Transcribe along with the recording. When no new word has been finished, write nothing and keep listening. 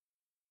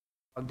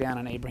Down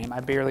on Abraham. I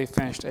barely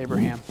finished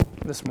Abraham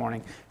this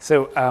morning.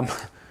 So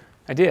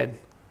I did.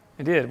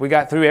 We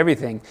got through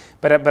everything.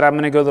 But I'm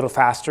going to go a little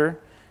faster.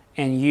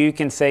 And you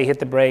can say hit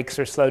the brakes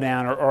or slow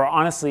down. Or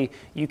honestly,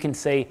 you can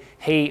say,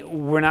 hey,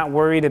 we're not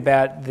worried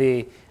about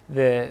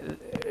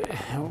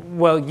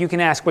well, you can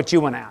ask what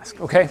you want to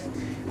ask, okay?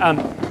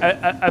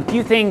 A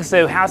few things,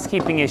 though,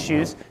 housekeeping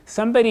issues.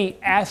 Somebody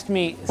asked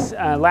me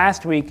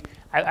last week,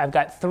 I've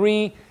got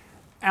 3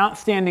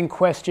 outstanding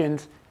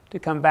questions to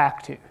come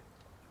back to.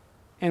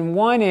 And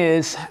one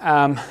is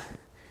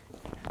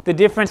the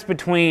difference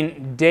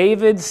between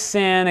David's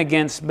sin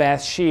against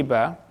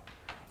Bathsheba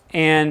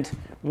and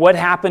what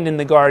happened in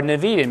the Garden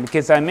of Eden.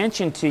 Because I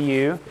mentioned to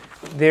you,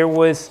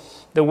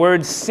 the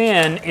word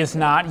sin is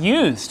not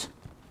used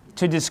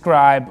to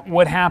describe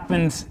what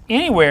happens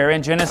anywhere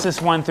in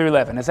Genesis 1 through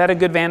 11. Is that a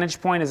good vantage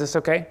point? Is this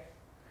okay?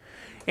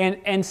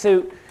 And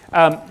so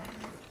I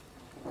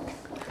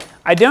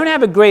don't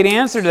have a great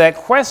answer to that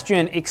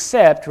question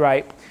except,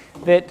 right,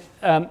 that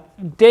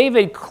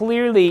David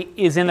clearly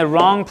is in the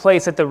wrong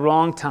place at the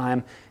wrong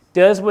time,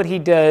 does what he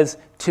does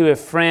to a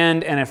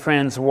friend and a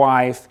friend's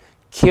wife,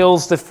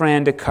 kills the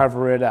friend to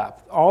cover it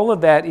up. All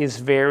of that is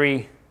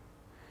very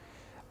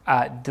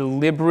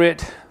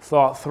deliberate,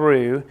 thought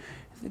through.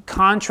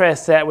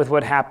 Contrast that with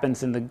what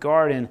happens in the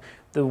garden.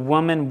 The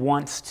woman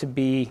wants to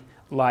be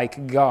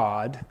like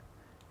God,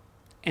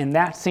 and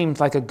that seems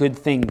like a good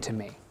thing to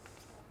me,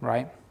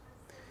 right?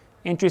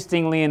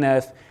 Interestingly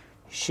enough,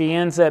 she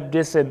ends up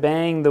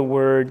disobeying the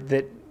word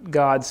that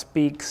God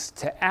speaks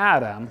to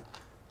Adam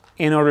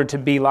in order to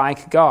be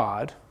like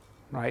God,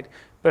 right?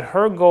 But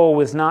her goal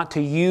was not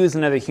to use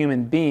another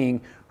human being.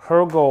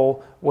 Her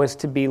goal was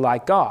to be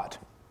like God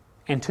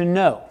and to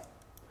know.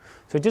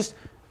 So just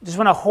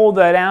want to hold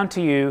that out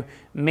to you.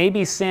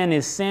 Maybe sin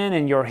is sin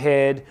in your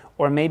head,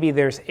 or maybe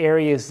there's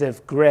areas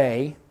of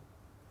gray.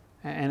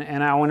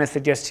 And I want to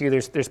suggest to you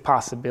there's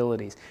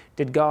possibilities.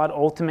 Did God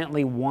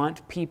ultimately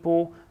want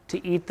people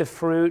to eat the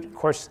fruit? Of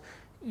course,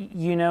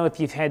 you know, if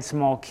you've had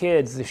small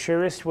kids, the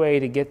surest way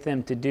to get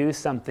them to do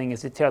something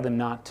is to tell them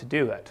not to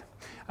do it.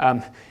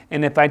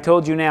 And if I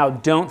told you now,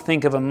 don't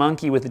think of a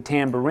monkey with a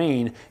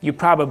tambourine, you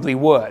probably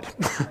would.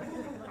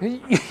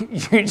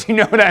 You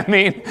know what I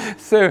mean?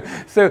 So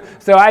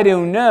I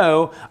don't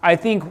know. I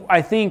think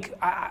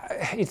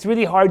it's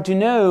really hard to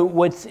know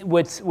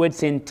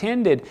what's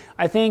intended.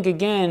 I think,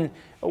 again,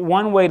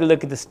 one way to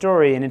look at the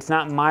story, and it's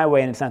not my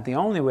way and it's not the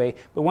only way,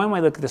 but one way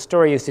to look at the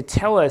story is to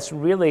tell us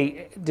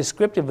really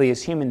descriptively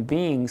as human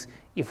beings,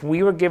 if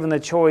we were given the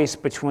choice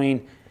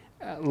between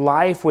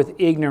life with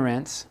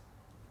ignorance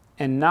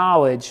and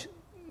knowledge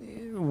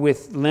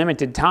with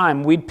limited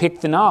time, we'd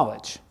pick the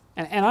knowledge.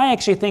 And I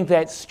actually think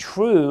that's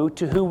true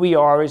to who we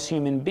are as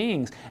human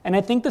beings. And I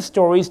think the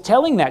story's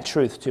telling that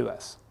truth to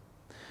us.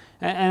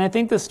 And I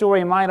think the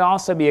story might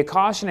also be a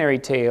cautionary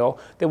tale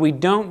that we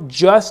don't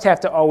just have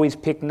to always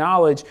pick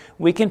knowledge.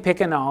 We can pick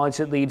a knowledge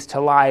that leads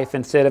to life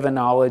instead of a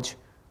knowledge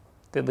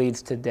that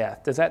leads to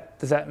death. Does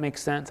that make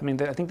sense? I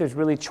mean, I think there's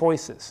really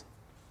choices.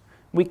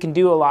 We can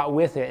do a lot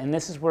with it. And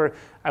this is where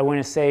I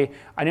want to say,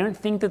 I don't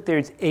think that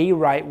there's a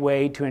right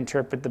way to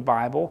interpret the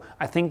Bible.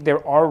 I think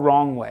there are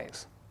wrong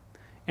ways.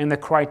 And the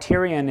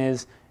criterion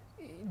is,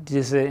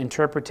 does the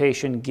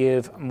interpretation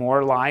give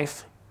more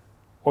life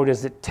or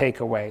does it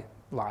take away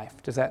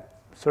life? Does that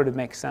sort of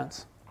make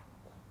sense?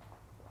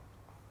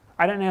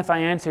 I don't know if I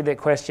answered that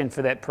question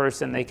for that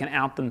person. They can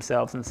out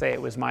themselves and say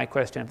it was my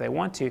question if they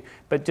want to,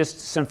 but just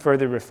some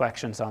further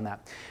reflections on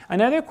that.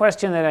 Another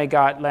question that I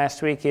got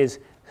last week is,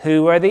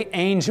 who are the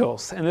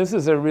angels? And this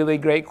is a really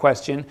great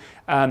question.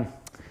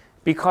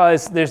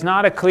 Because there's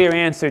not a clear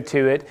answer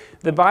to it.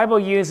 The Bible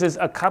uses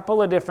a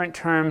couple of different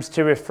terms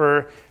to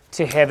refer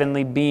to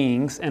heavenly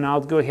beings, and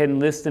I'll go ahead and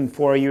list them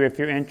for you if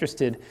you're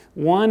interested.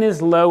 One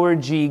is lower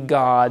G,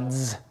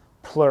 gods,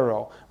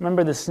 plural.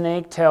 Remember, the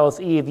snake tells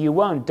Eve, you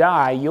won't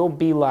die, you'll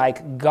be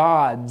like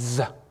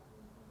gods,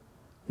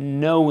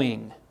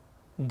 knowing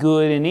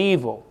good and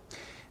evil.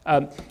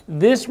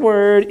 This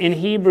word in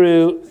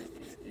Hebrew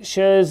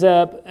shows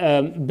up,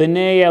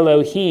 B'nai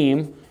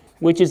Elohim,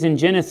 which is in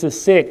Genesis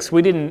 6.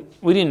 We didn't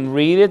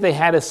read it. They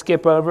had to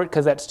skip over it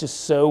because that's just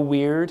so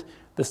weird.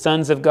 The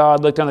sons of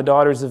God looked on the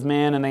daughters of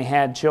men, and they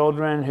had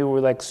children who were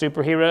like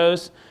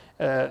superheroes,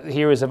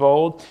 heroes of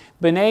old.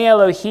 B'nai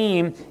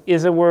Elohim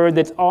is a word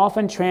that's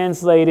often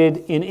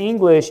translated in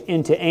English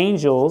into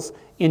angels.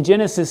 In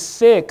Genesis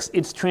 6,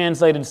 it's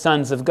translated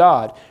sons of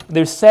God.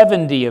 There's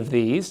 70 of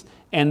these,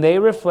 and they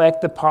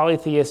reflect the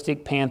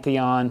polytheistic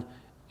pantheon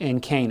in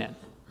Canaan.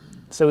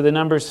 So the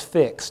number's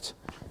fixed.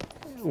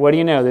 What do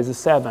you know? There's a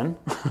 7.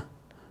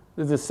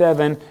 There's a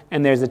 7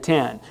 and there's a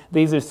 10.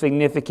 These are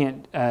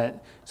significant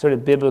sort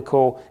of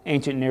biblical,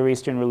 ancient Near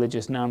Eastern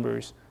religious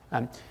numbers.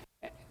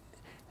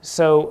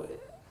 So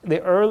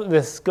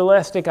the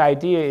scholastic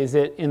idea is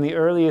that in the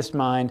earliest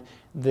mind,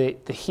 the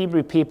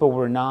Hebrew people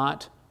were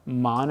not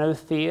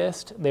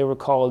monotheist. They were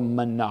called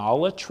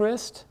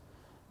monolatrist.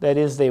 That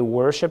is, they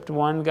worshipped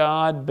one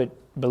God but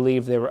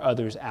believed there were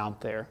others out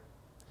there.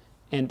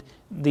 And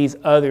these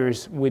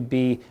others would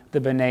be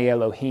the B'nai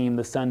Elohim,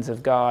 the sons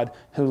of God,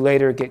 who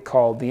later get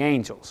called the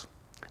angels.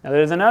 Now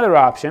there's another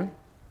option,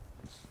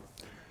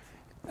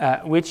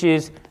 which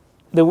is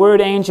the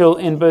word angel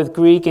in both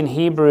Greek and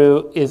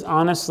Hebrew is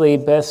honestly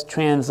best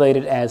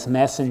translated as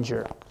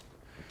messenger.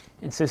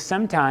 And so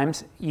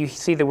sometimes you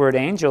see the word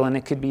angel and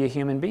it could be a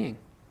human being.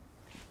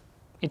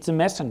 It's a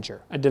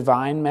messenger, a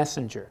divine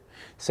messenger.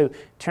 So it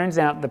turns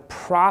out the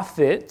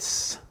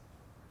prophets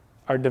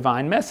are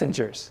divine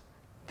messengers.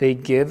 They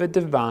give a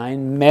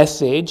divine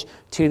message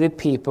to the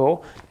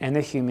people and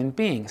the human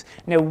beings.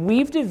 Now,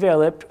 we've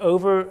developed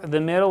over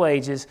the Middle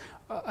Ages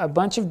a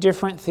bunch of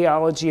different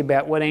theology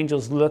about what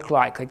angels look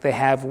like. Like they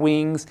have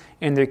wings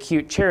and they're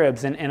cute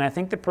cherubs. And I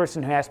think the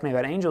person who asked me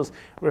about angels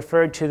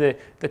referred to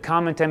the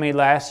comment I made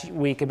last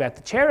week about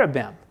the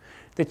cherubim.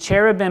 The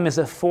cherubim is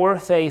a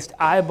four-faced,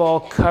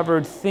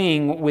 eyeball-covered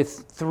thing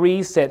with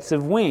three sets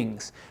of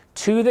wings.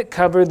 Two that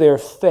cover their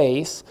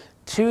face,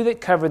 two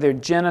that cover their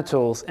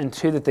genitals, and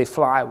two that they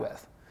fly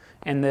with.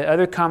 And the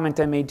other comment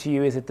I made to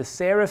you is that the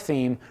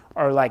seraphim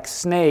are like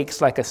snakes,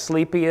 like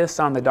Asclepius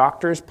on the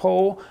doctor's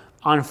pole,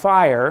 on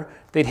fire.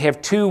 They'd have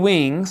two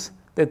wings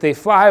that they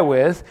fly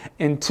with,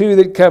 and two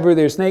that cover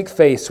their snake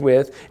face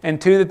with,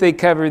 and two that they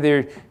cover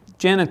their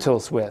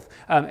genitals with.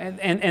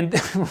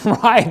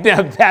 Right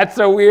now, that's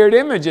a weird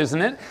image,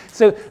 isn't it?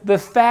 So the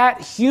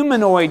fat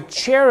humanoid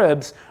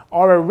cherubs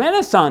are a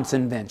Renaissance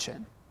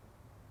invention.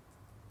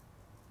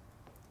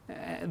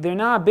 They're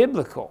not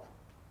biblical.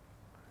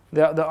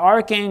 The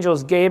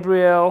archangels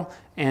Gabriel,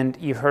 and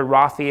you've heard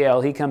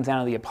Raphael, he comes out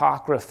of the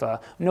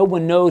Apocrypha. No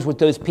one knows what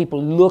those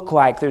people look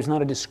like. There's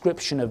not a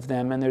description of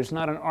them, and there's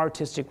not an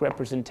artistic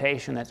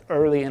representation that's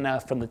early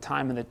enough from the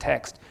time of the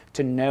text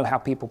to know how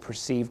people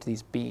perceived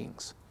these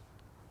beings.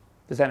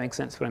 Does that make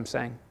sense what I'm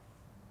saying?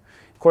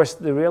 Of course,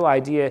 the real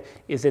idea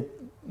is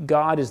that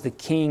God is the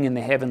king in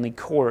the heavenly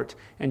court,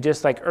 and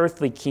just like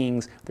earthly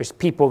kings, there's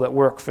people that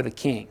work for the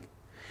king.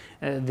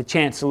 The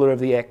chancellor of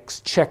the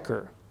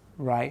exchequer,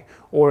 right?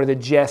 Or the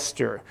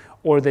jester,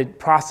 or the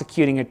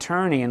prosecuting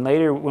attorney. And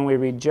later when we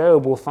read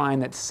Job, we'll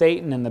find that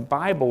Satan in the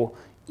Bible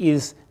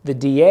is the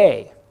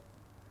DA.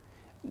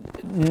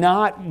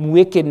 Not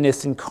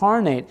wickedness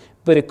incarnate,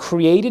 but a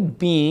created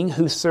being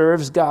who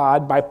serves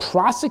God by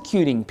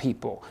prosecuting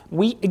people.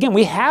 We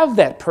have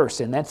that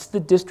person. That's the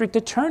district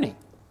attorney,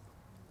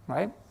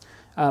 right?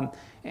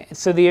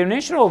 So the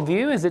initial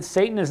view is that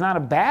Satan is not a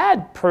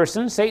bad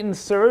person. Satan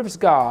serves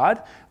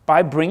God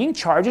by bringing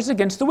charges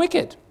against the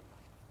wicked.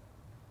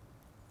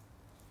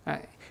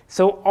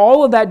 So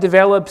all of that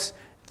develops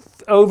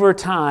over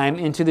time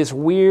into this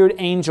weird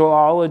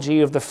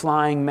angelology of the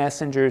flying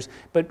messengers.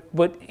 But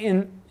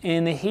in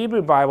the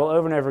Hebrew Bible,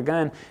 over and over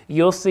again,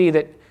 you'll see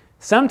that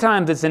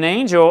sometimes it's an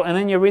angel, and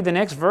then you read the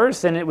next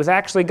verse, and it was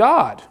actually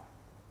God.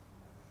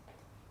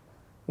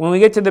 When we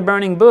get to the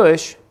burning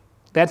bush,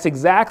 that's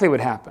exactly what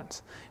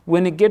happens.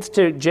 When it gets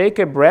to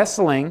Jacob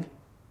wrestling,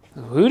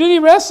 who did he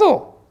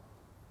wrestle?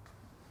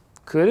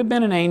 Could have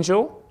been an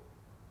angel.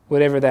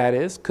 Whatever that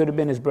is, could have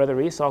been his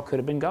brother Esau, could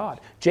have been God.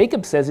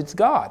 Jacob says it's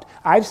God.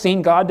 I've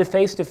seen God to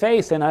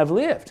face, and I've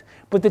lived.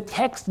 But the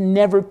text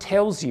never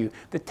tells you.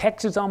 The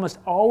text is almost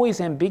always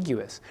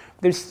ambiguous.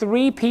 There's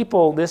three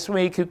people this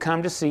week who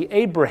come to see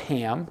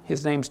Abraham.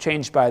 His name's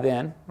changed by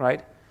then,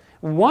 right?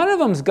 One of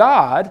them's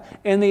God,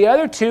 and the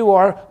other two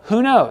are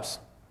who knows.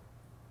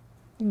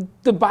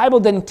 The Bible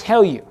doesn't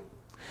tell you.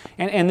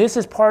 And this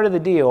is part of the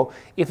deal.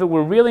 If it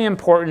were really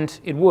important,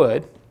 it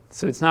would.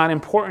 So it's not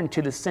important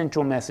to the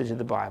central message of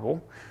the Bible.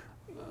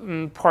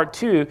 Part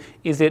two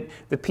is that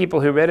the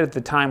people who read it at the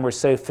time were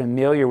so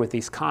familiar with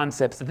these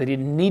concepts that they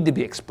didn't need to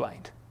be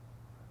explained.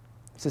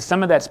 So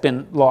some of that's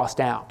been lost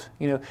out.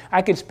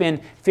 I could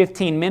spend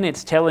 15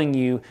 minutes telling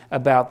you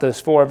about those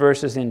 4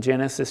 verses in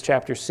Genesis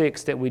chapter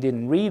 6 that we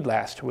didn't read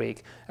last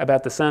week,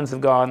 about the sons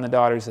of God and the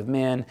daughters of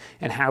men,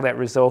 and how that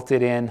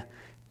resulted in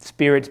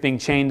spirits being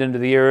chained unto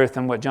the earth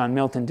and what John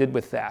Milton did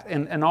with that.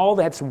 And all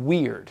that's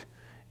weird.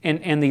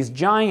 And these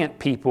giant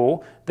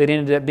people that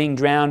ended up being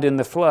drowned in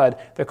the flood,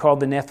 they're called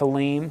the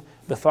Nephilim,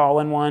 the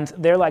fallen ones.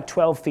 They're like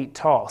 12 feet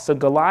tall. So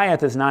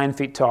Goliath is 9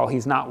 feet tall.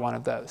 He's not one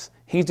of those.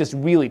 He's just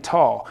really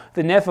tall.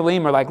 The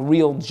Nephilim are like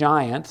real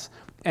giants,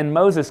 and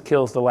Moses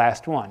kills the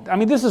last one. I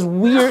mean, this is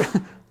weird.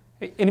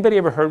 Anybody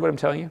ever heard what I'm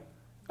telling you?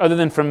 Other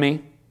than from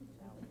me?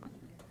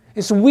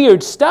 It's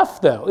weird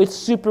stuff, though. It's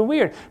super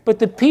weird. But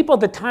the people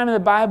at the time of the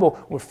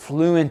Bible were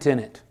fluent in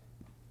it,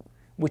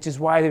 which is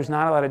why there's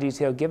not a lot of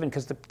detail given,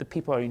 because the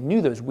people already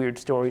knew those weird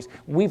stories.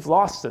 We've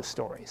lost those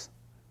stories.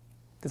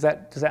 Does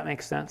that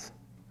make sense?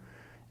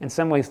 In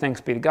some ways,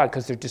 thanks be to God,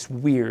 because they're just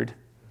weird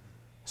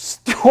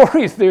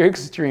stories. They're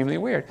extremely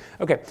weird.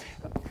 Okay.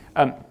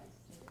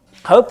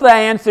 Hopefully I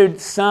answered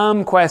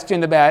some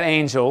question about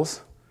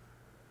angels.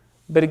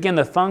 But again,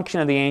 the function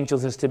of the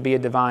angels is to be a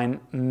divine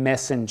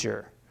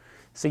messenger.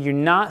 So you're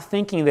not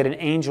thinking that an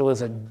angel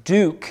is a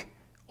duke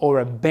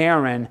or a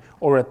baron,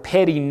 or a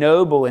petty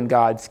noble in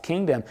God's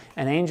kingdom.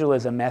 An angel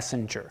is a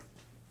messenger.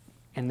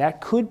 And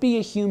that could be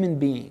a human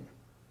being.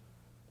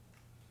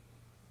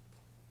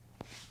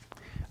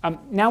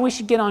 Now we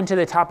should get on to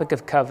the topic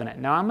of covenant.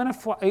 Now I'm going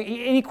to,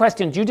 any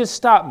questions, you just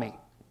stop me,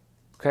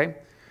 okay?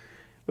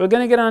 We're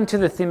going to get on to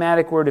the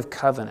thematic word of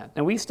covenant.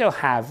 And we still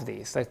have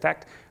these. In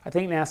fact, I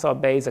think Nassau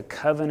Bay is a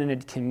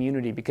covenanted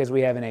community because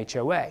we have an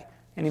HOA.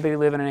 Anybody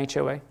live in an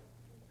HOA?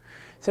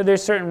 So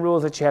there's certain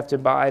rules that you have to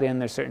abide in.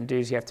 There's certain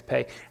dues you have to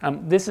pay.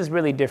 This is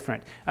really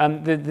different.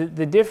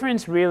 The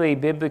difference really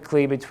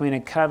biblically between a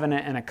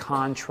covenant and a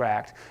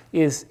contract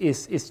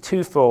is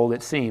twofold,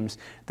 it seems.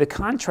 The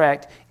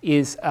contract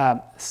is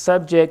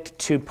subject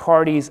to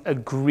parties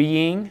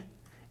agreeing,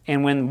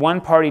 and when one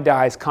party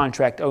dies,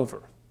 contract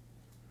over.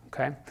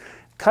 Okay?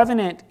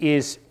 Covenant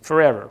is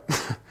forever.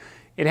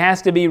 It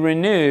has to be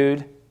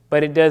renewed,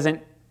 but it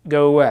doesn't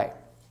go away.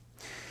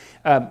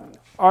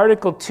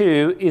 Article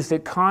 2 is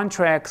that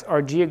contracts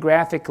are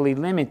geographically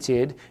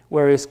limited,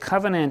 whereas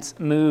covenants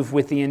move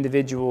with the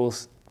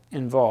individuals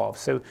involved.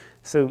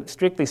 So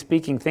strictly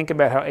speaking, think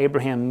about how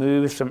Abraham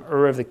moves from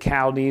Ur of the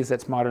Chaldees,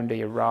 that's modern-day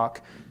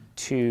Iraq,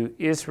 to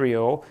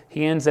Israel.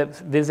 He ends up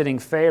visiting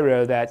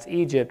Pharaoh, that's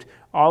Egypt.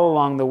 All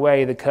along the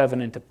way, the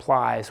covenant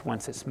applies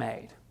once it's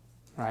made.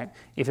 Right?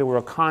 If it were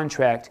a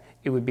contract,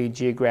 it would be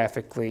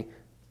geographically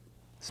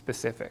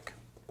specific.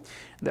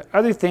 The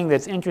other thing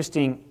that's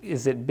interesting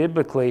is that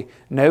biblically,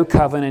 no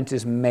covenant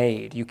is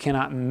made. You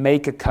cannot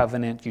make a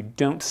covenant. You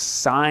don't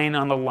sign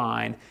on the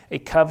line. A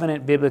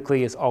covenant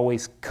biblically is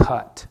always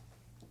cut.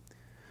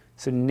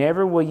 So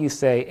never will you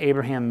say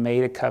Abraham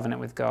made a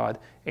covenant with God.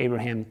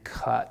 Abraham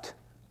cut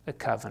a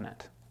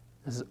covenant.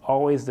 This is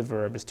always the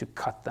verb, is to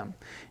cut them.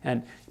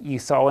 And you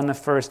saw in the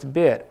first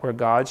bit where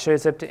God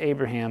shows up to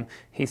Abraham,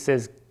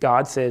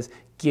 God says,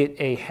 get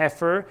a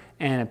heifer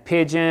and a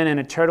pigeon and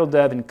a turtle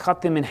dove and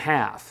cut them in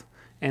half.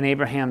 And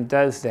Abraham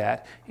does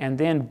that. And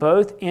then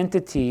both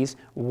entities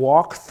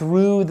walk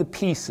through the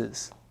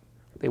pieces.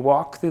 They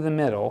walk through the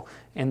middle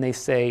and they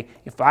say,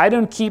 if I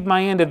don't keep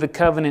my end of the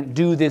covenant,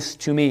 do this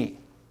to me.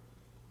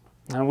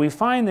 And we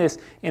find this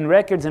in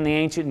records in the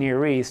ancient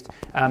Near East,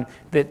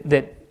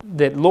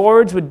 that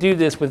lords would do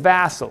this with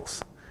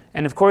vassals.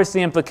 And of course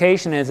the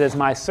implication is, as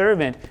my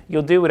servant,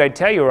 you'll do what I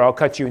tell you or I'll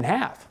cut you in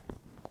half.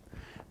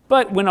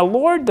 But when a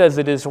lord does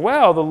it as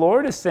well, the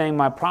Lord is saying,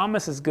 my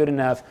promise is good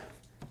enough,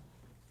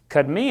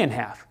 cut me in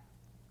half.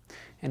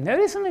 And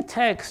notice in the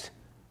text,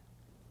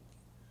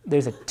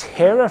 there's a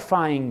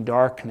terrifying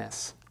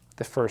darkness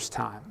the first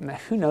time. Now,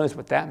 who knows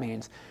what that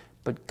means?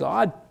 But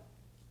God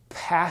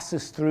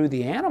passes through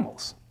the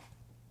animals.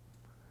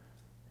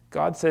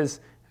 God says,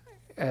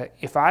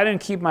 if I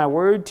don't keep my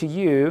word to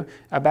you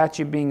about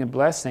you being a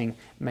blessing,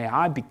 may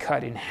I be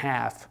cut in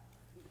half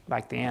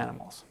like the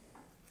animals.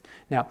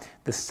 Now,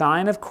 the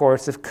sign, of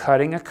course, of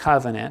cutting a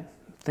covenant,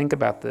 think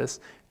about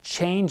this,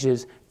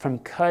 changes from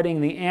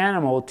cutting the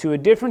animal to a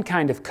different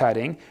kind of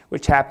cutting,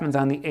 which happens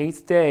on the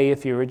 8th day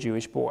if you're a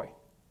Jewish boy.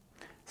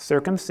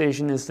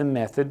 Circumcision is the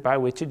method by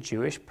which a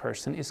Jewish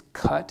person is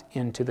cut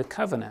into the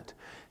covenant.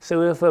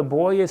 So if a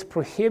boy is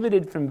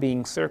prohibited from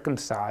being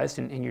circumcised,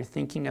 and you're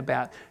thinking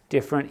about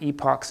different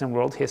epochs in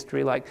world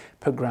history like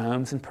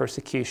pogroms and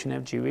persecution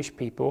of Jewish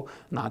people,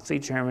 Nazi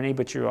Germany,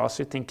 but you're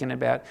also thinking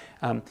about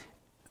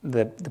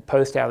the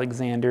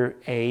post-Alexander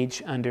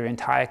age under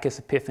Antiochus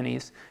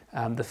Epiphanes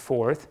the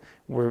Fourth,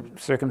 where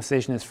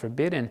circumcision is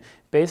forbidden.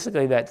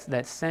 Basically,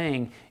 that's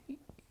saying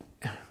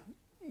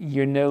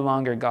you're no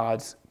longer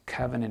God's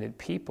covenanted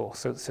people.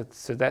 So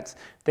that's,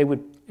 they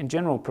would in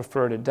general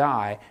prefer to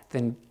die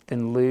than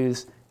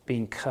lose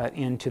being cut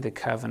into the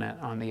covenant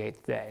on the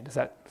 8th day. Does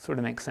that sort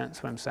of make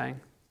sense what I'm saying?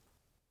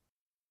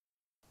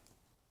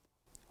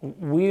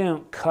 We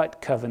don't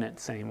cut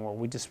covenants anymore.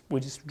 We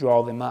just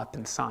draw them up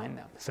and sign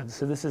them.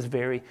 So this is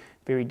very,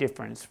 very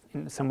different. It's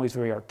in some ways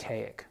very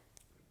archaic.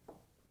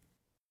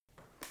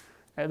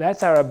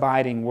 That's our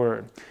abiding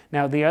word.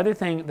 Now, the other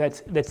thing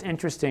that's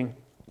interesting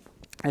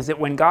is that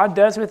when God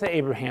does with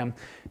Abraham,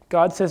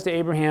 God says to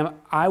Abraham,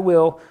 I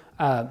will,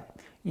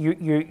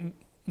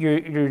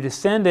 your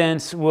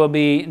descendants will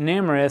be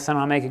numerous, and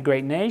I'll make a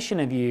great nation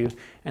of you.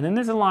 And then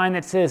there's a line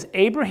that says,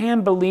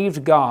 Abraham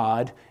believed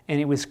God, and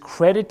it was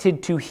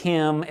credited to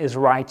him as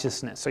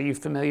righteousness. Are you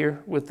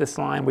familiar with this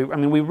line?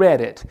 We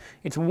read it.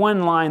 It's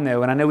one line,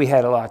 though, and I know we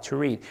had a lot to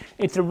read.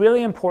 It's a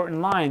really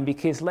important line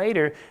because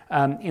later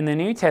in the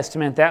New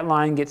Testament, that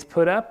line gets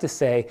put up to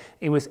say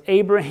it was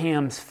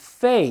Abraham's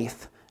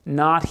faith,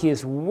 not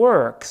his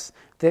works,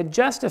 that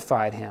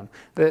justified him.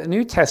 The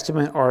New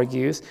Testament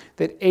argues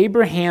that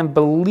Abraham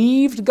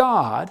believed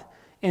God,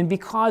 and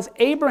because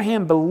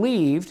Abraham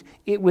believed,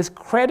 it was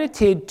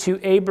credited to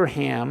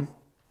Abraham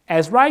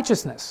as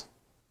righteousness.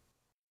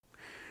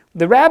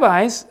 The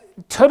rabbis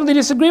totally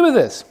disagree with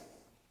this.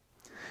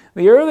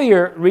 The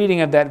earlier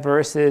reading of that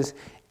verse is,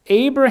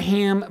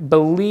 Abraham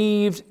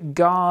believed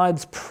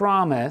God's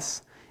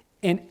promise,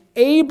 and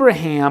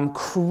Abraham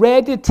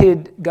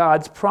credited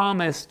God's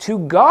promise to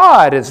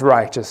God as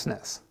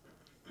righteousness.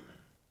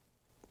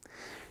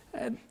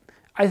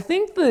 I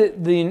think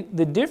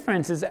the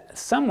difference is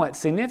somewhat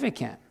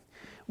significant.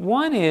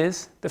 One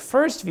is, the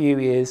first view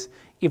is,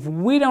 if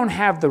we don't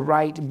have the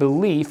right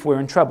belief, we're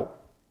in trouble.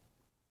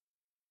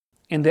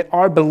 and that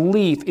our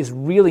belief is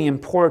really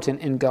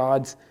important in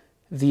God's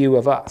view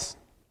of us.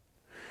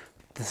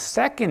 The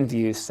second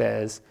view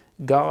says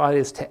God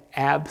is to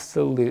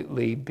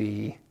absolutely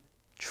be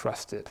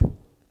trusted.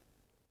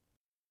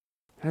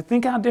 And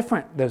think how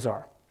different those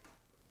are.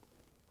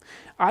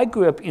 I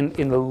grew up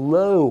in the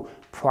low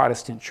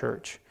Protestant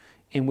church,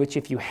 in which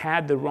if you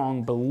had the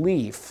wrong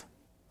belief,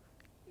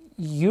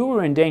 you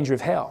were in danger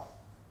of hell.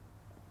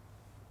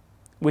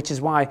 Which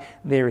is why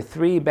there are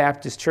 3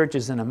 Baptist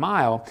churches in a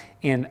mile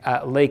in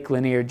Lake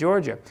Lanier,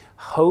 Georgia.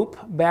 Hope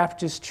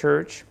Baptist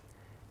Church,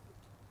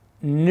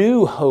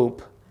 New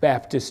Hope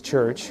Baptist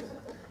Church,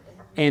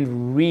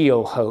 and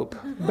Real Hope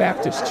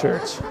Baptist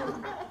Church.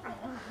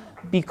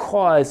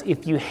 Because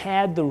if you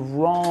had the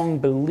wrong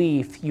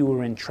belief, you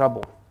were in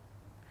trouble.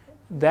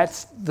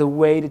 That's the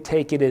way to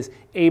take it, as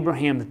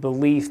Abraham's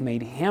belief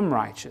made him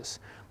righteous.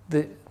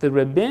 The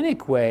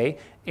rabbinic way,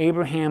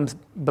 Abraham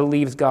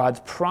believes God's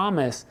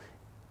promise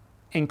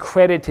and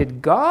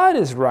credited God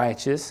as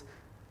righteous.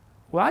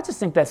 Well, I just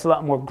think that's a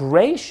lot more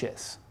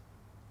gracious.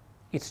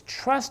 It's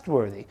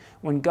trustworthy.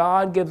 When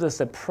God gives us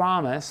a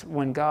promise,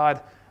 when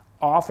God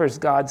offers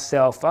God's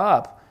self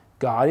up,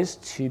 God is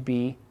to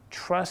be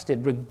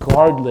trusted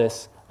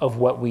regardless of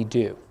what we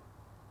do.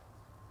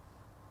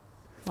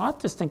 I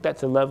just think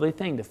that's a lovely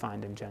thing to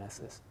find in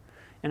Genesis.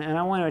 And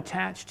I want to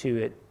attach to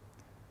it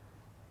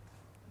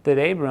that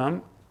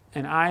Abram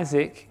and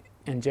Isaac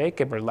and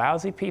Jacob are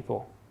lousy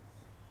people.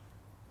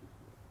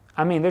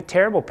 I mean, they're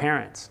terrible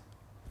parents,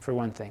 for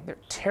one thing. They're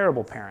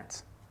terrible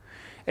parents.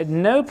 At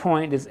no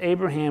point does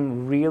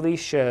Abraham really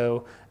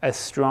show a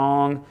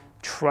strong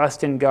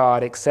trust in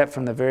God except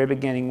from the very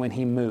beginning when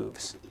he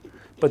moves.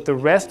 But the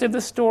rest of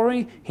the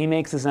story, he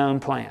makes his own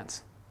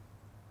plans.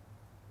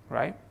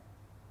 Right?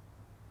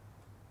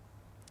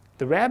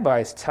 The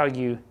rabbis tell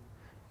you,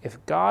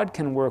 if God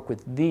can work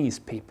with these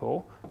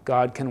people,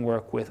 God can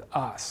work with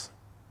us.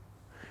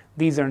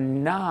 These are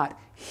not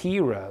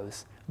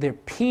heroes, they're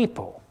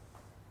people.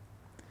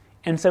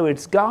 And so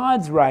it's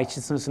God's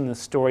righteousness in the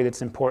story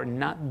that's important,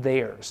 not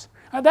theirs.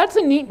 That's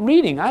a neat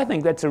reading. I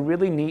think that's a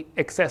really neat,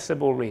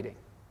 accessible reading.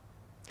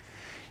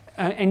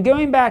 And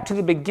going back to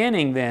the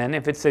beginning then,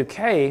 if it's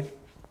okay,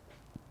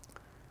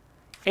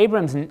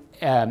 Abram's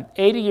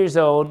 80 years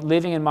old,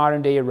 living in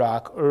modern-day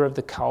Iraq, Ur of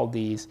the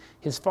Chaldees.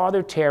 His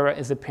father Terah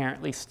is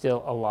apparently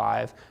still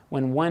alive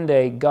when one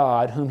day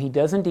God, whom he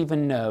doesn't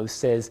even know,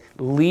 says,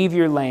 "Leave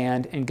your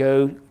land and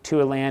go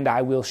to a land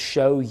I will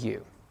show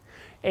you."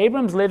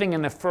 Abram's living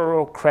in the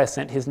Fertile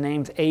Crescent. His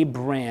name's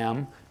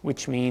Abram,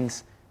 which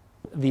means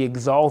the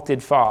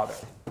exalted father.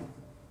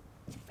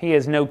 He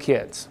has no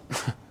kids,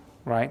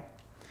 right?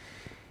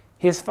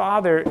 His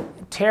father,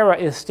 Terah,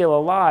 is still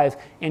alive,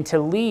 and to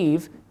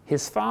leave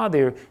his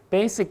father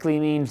basically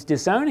means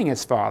disowning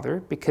his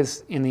father,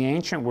 because in the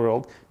ancient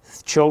world,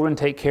 children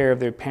take care of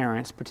their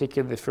parents,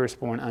 particularly the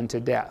firstborn, unto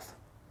death.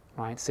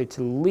 Right? So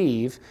to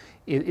leave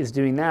is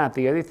doing that.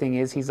 The other thing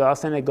is he's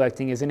also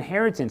neglecting his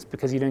inheritance,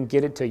 because you don't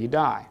get it till you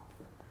die.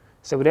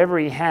 So whatever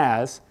he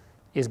has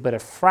is but a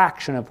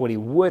fraction of what he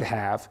would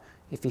have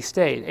if he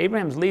stayed.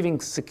 Abraham's leaving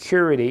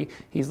security.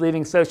 He's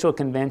leaving social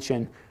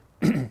convention.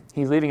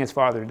 He's leaving his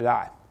father to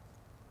die.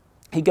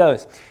 He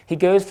goes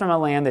from a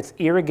land that's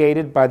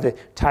irrigated by the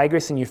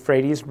Tigris and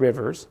Euphrates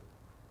rivers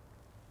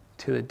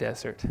to the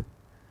desert.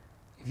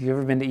 If you've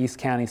ever been to East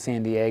County,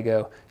 San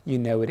Diego, you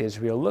know what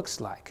Israel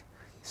looks like.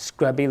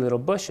 Scrubby little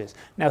bushes.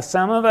 Now,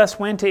 some of us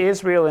went to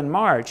Israel in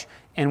March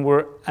and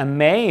were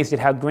amazed at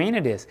how green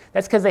it is.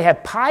 That's because they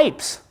had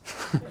pipes.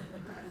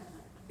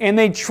 And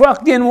they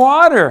trucked in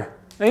water.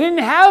 They didn't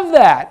have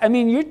that. I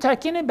mean, you're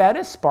talking about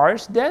a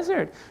sparse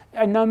desert,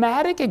 a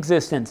nomadic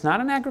existence,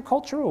 not an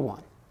agricultural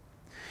one.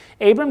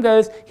 Abram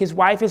goes, his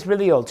wife is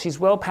really old. She's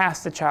well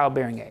past the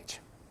childbearing age,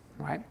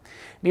 right?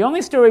 The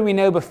only story we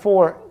know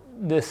before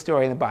this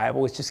story in the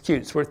Bible, which is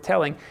cute, it's worth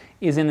telling,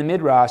 is in the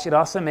Midrash. It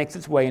also makes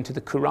its way into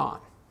the Quran.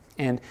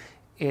 And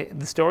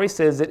the story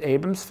says that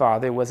Abram's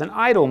father was an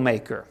idol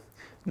maker.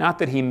 Not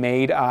that he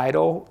made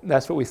idol.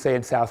 That's what we say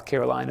in South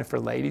Carolina for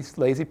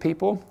lazy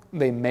people.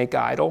 They make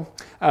idol.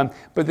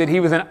 But that he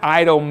was an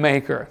idol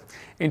maker.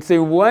 And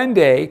so one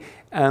day,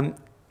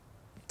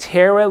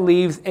 Terah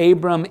leaves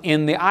Abram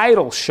in the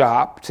idol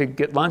shop to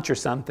get lunch or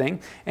something,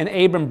 and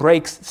Abram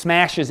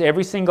smashes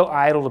every single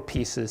idol to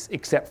pieces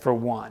except for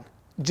one,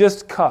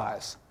 just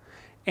 'cause.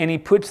 And he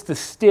puts the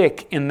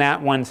stick in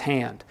that one's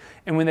hand.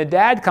 And when the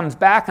dad comes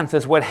back and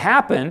says, "What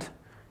happened?"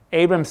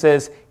 Abram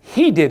says,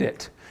 "He did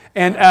it."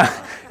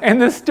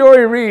 And the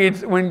story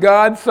reads, when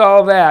God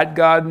saw that,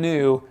 God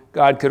knew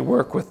God could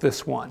work with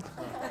this one.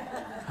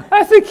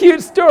 That's a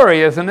cute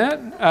story, isn't it?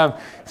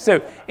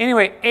 So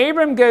anyway,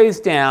 Abram goes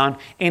down,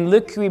 and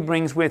look who he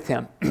brings with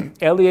him.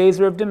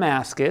 Eliezer of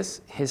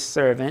Damascus, his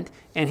servant,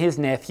 and his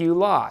nephew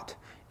Lot.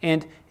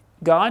 And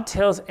God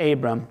tells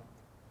Abram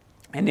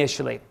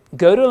initially,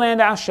 "Go to a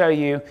land I'll show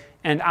you,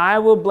 and I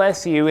will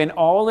bless you, and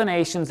all the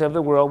nations of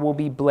the world will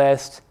be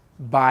blessed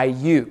by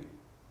you."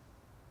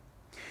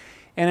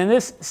 And in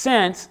this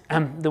sense,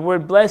 the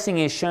word blessing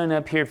is shown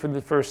up here for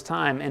the first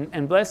time.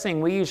 And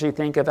blessing, we usually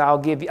think of,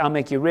 I'll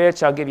make you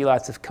rich, I'll give you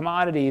lots of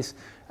commodities.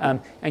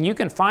 And you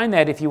can find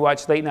that if you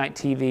watch late night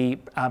TV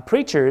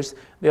preachers.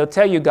 They'll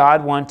tell you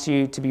God wants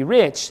you to be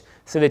rich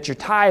so that your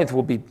tithe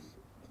will be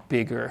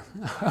bigger.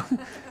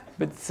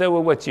 But so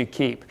will what you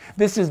keep.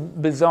 This is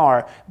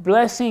bizarre.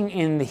 Blessing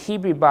in the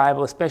Hebrew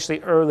Bible, especially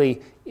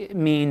early, it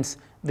means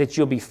that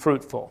you'll be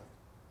fruitful.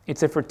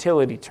 It's a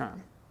fertility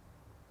term.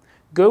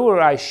 Go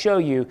where I show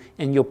you,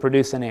 and you'll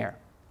produce an heir.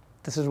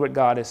 This is what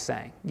God is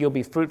saying. You'll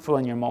be fruitful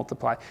and you'll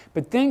multiply.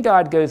 But then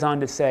God goes on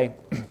to say,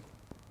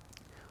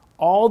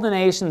 all the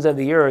nations of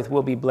the earth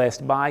will be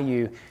blessed by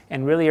you.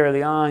 And really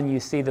early on, you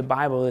see the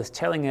Bible is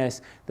telling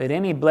us that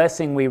any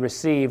blessing we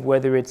receive,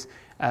 whether it's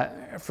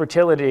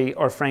fertility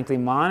or frankly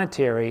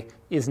monetary,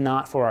 is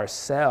not for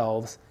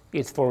ourselves.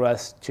 It's for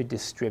us to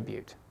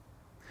distribute.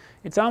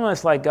 It's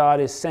almost like God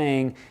is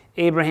saying,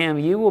 Abraham,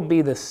 you will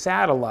be the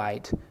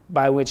satellite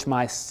by which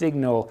my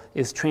signal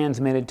is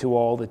transmitted to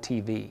all the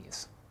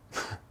TVs.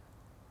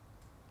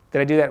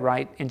 Did I do that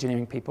right,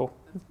 engineering people?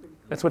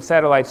 That's what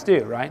satellites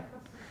do, right?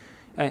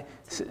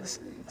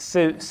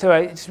 So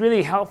it's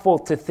really helpful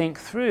to think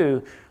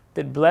through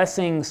that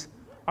blessings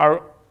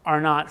are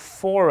not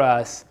for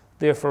us,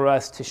 they're for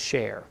us to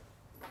share.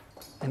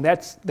 And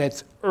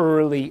that's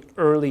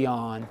early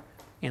on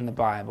in the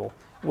Bible,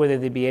 whether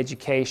they be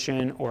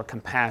education or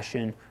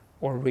compassion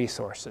or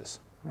resources,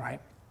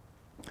 right?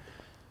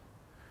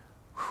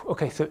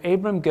 Okay, so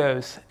Abram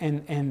goes,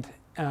 and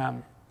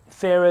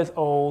Sarah's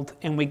old,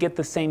 and we get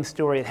the same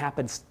story. It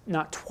happens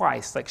not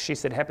twice, like she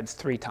said, it happens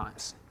 3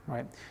 times,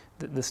 right?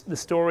 The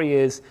story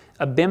is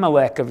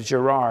Abimelech of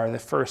Gerar the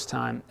first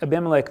time.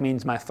 Abimelech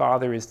means my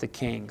father is the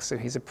king, so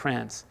he's a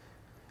prince.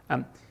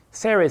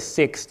 Sarah is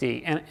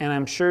 60, and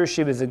I'm sure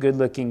she was a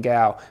good-looking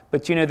gal,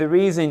 but you know, the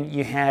reason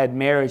you had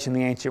marriage in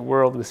the ancient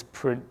world was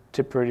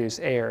to produce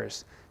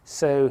heirs.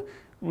 So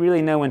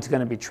really no one's going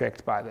to be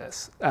tricked by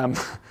this.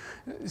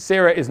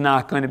 Sarah is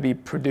not going to be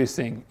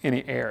producing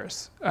any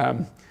heirs.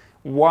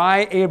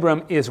 Why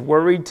Abram is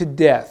worried to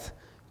death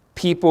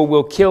people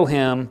will kill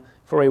him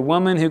for a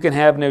woman who can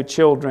have no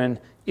children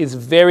is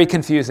very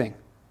confusing.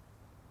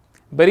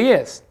 But he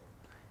is.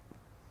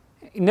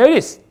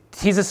 Notice,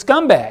 he's a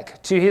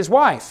scumbag to his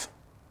wife.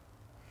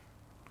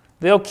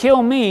 They'll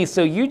kill me,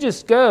 so you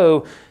just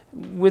go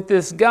with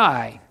this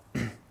guy.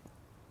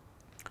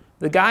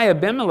 The guy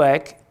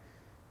Abimelech,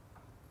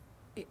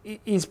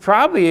 he's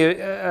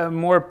probably a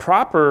more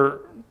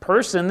proper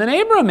person than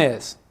Abram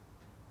is,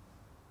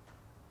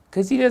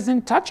 because he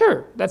doesn't touch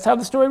her. That's how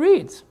the story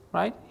reads,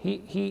 right?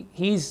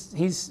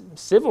 He's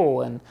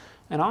civil and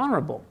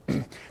honorable.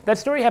 That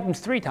story happens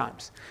 3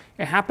 times.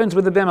 It happens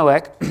with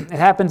Abimelech, it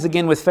happens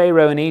again with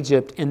Pharaoh in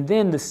Egypt, and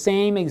then the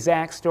same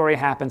exact story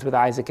happens with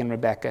Isaac and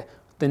Rebekah.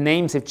 The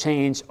names have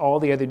changed, all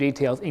the other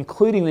details,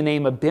 including the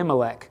name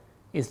Abimelech,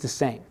 is the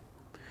same.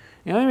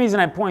 The only reason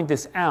I point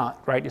this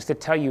out, right, is to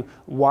tell you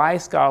why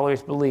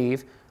scholars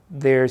believe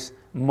there's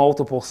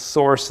multiple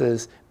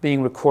sources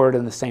being recorded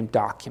in the same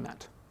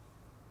document.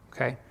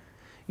 Okay?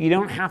 You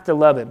don't have to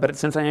love it, but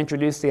since I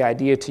introduced the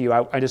idea to you,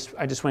 I just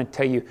want to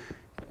tell you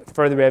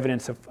further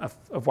evidence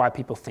of why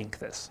people think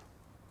this.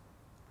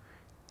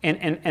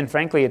 And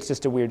frankly, it's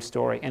just a weird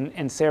story.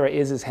 And Sarah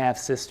is his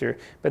half-sister,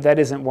 but that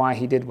isn't why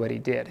he did what he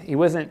did.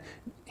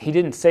 He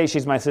didn't say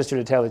she's my sister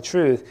to tell the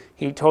truth.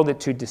 He told it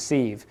to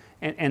deceive.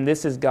 And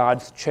this is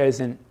God's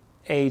chosen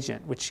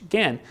agent, which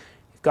again,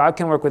 if God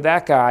can work with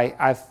that guy,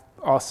 I've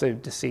also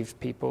deceived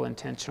people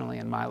intentionally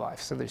in my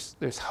life. So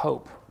there's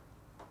hope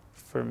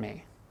for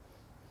me,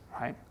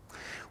 right?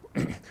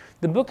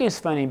 The book is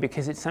funny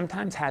because it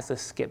sometimes has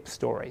us skip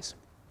stories.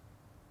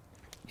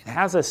 It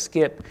has us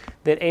skip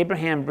that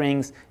Abraham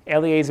brings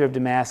Eliezer of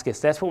Damascus.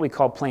 That's what we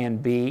call plan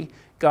B.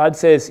 God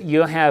says,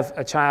 you'll have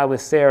a child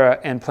with Sarah,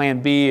 and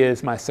plan B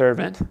is my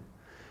servant.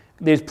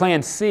 There's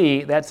plan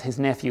C, that's his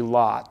nephew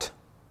Lot.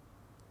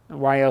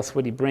 Why else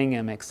would he bring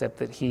him except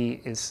that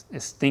he is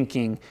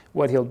thinking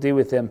what he'll do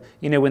with him?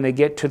 You know, when they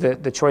get to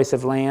the choice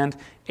of land,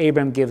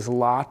 Abram gives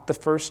Lot the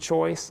first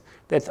choice.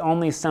 That's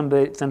only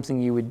something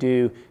you would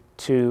do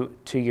to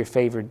your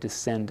favored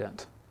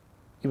descendant.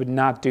 You would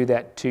not do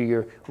that to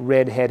your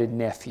red-headed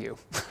nephew,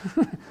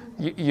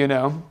 you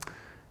know?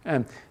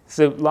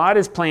 So Lot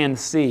is plan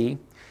C.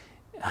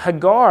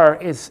 Hagar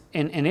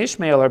and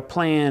Ishmael are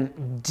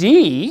plan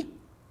D.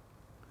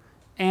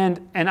 And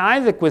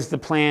Isaac was the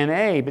plan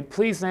A. But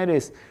please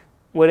notice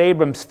what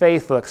Abram's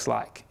faith looks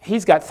like.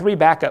 He's got 3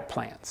 backup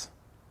plans.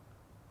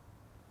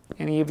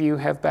 Any of you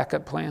have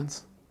backup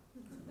plans?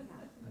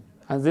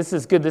 This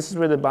is good. This is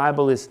where the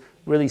Bible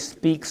really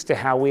speaks to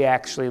how we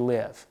actually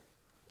live.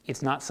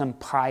 It's not some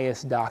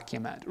pious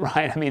document,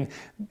 right? I mean,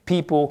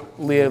 people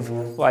live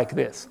like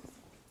this.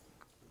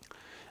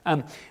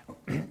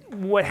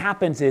 What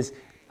happens is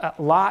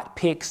Lot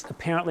picks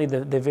apparently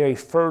the very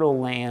fertile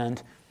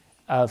land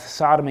of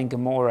Sodom and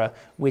Gomorrah,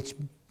 which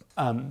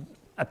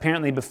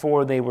apparently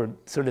before they were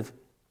sort of,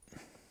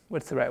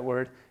 what's the right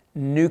word?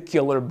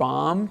 nuclear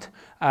bombed.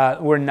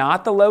 We're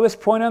not the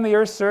lowest point on the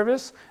Earth's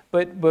surface,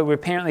 but we're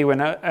apparently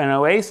an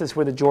oasis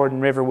where the Jordan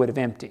River would have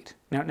emptied.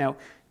 Now,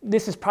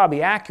 this is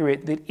probably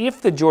accurate that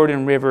if the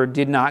Jordan River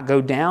did not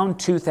go down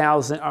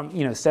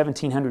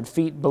 1,700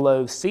 feet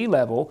below sea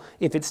level,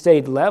 if it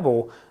stayed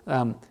level,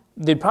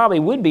 there probably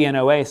would be an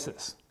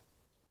oasis,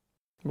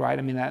 right?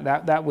 I mean,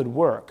 that would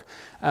work.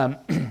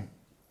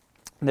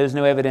 There's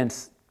no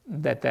evidence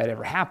that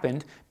ever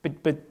happened,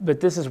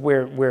 but this is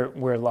where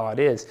Lot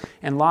is.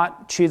 And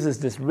Lot chooses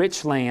this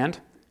rich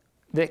land.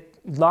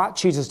 Lot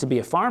chooses to be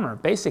a farmer,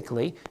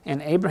 basically,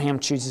 and Abraham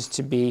chooses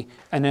to be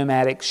a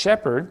nomadic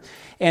shepherd.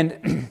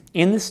 And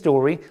in the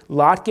story,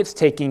 Lot gets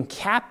taken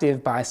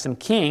captive by some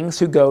kings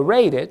who go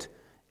raid it.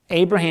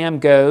 Abraham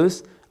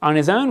goes on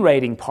his own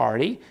raiding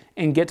party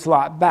and gets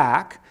Lot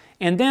back.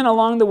 And then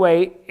along the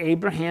way,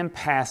 Abraham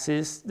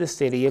passes the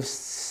city of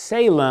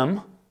Salem,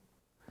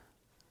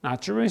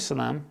 not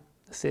Jerusalem,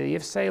 the city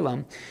of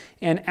Salem.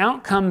 And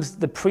out comes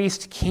the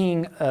priest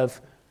king of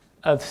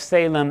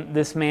Salem,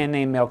 this man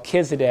named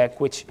Melchizedek,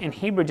 which in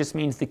Hebrew just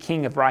means the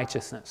king of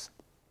righteousness.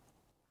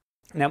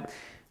 Now,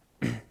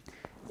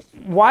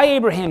 why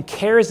Abraham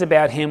cares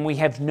about him, we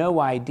have no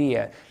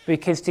idea.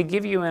 Because to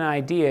give you an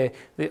idea,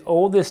 the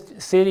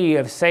oldest city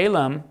of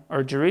Salem,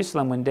 or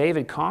Jerusalem, when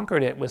David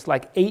conquered it, was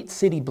like 8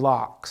 city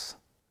blocks,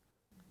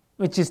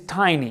 which is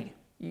tiny.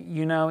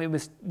 You know,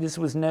 this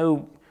was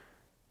no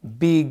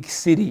big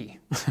city.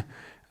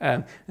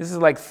 This is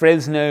like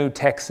Fresno,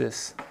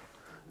 Texas.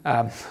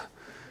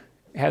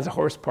 It has a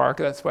horse park,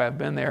 that's why I've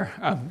been there.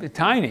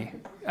 Tiny.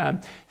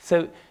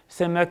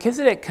 So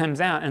Melchizedek comes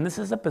out, and this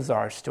is a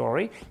bizarre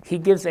story. He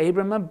gives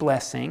Abram a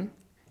blessing,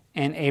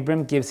 and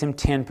Abram gives him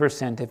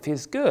 10% of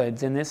his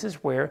goods. And this is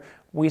where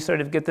we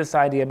sort of get this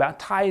idea about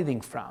tithing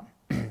from.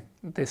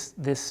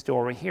 This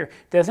story here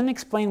doesn't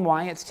explain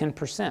why it's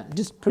 10%,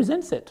 just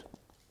presents it.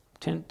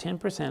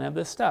 10% of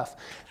the stuff.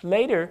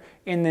 Later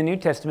in the New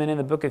Testament, in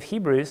the book of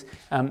Hebrews,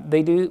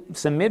 they do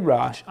some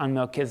midrash on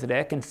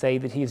Melchizedek and say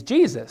that he's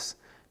Jesus.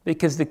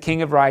 Because the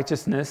king of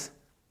righteousness,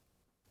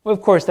 well,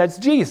 of course, that's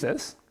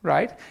Jesus,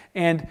 right?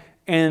 And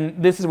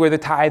this is where the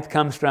tithe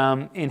comes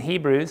from in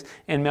Hebrews.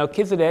 And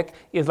Melchizedek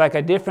is like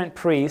a different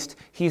priest.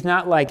 He's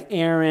not like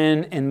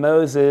Aaron and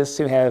Moses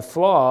who have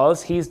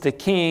flaws. He's the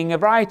king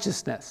of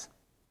righteousness.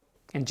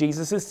 And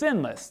Jesus is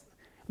sinless.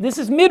 This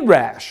is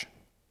midrash.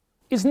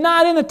 It's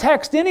not in the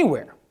text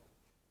anywhere.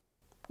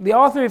 The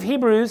author of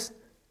Hebrews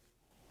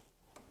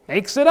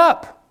makes it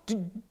up.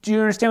 Do you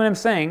understand what I'm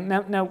saying?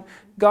 Now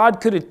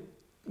God could have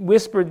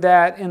whispered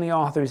that in the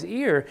author's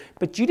ear,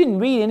 but you didn't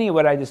read any of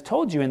what I just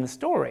told you in the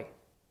story.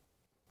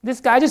 This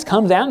guy just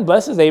comes out and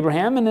blesses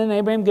Abraham, and then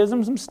Abraham gives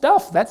him some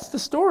stuff. That's the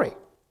story.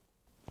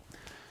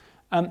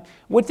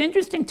 What's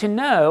interesting to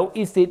know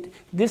is that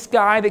this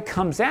guy that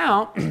comes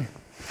out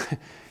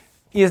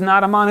is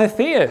not a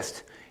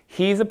monotheist.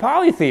 He's a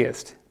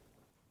polytheist.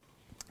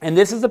 And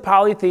this is a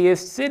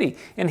polytheist city.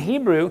 In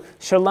Hebrew,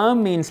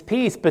 shalom means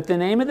peace, but the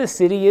name of the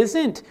city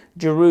isn't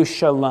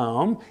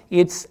Jerusalem.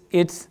 It's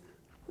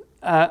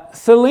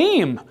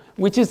Salim,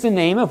 which is the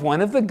name of one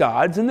of the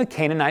gods in the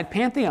Canaanite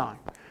pantheon.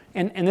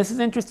 And this is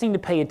interesting to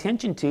pay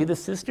attention to. The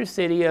sister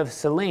city of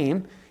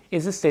Salim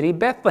is the city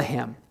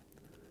Bethlehem,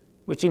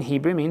 which in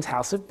Hebrew means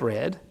house of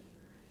bread,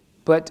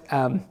 but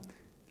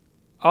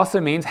also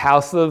means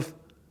house of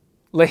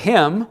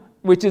Lehem,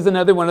 which is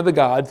another one of the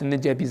gods in the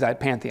Jebusite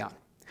pantheon.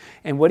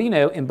 And what do you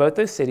know? In both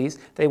those cities,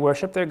 they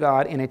worship their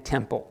God in a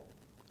temple,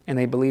 and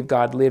they believe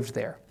God lives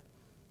there.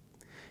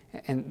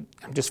 And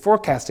I'm just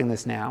forecasting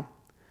this now.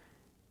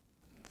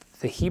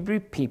 The Hebrew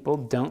people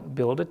don't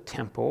build a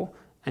temple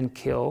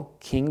until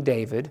King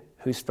David,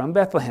 who's from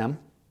Bethlehem,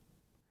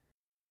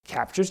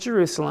 captures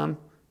Jerusalem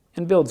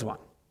and builds one.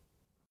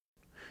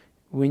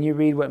 When you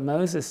read what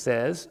Moses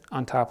says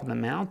on top of the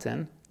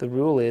mountain, the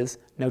rule is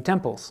no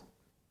temples.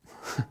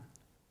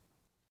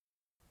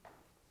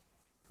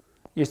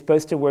 You're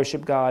supposed to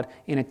worship God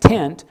in a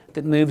tent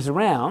that moves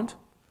around,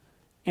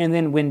 and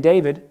then when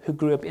David, who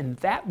grew up in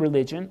that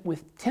religion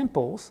with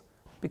temples,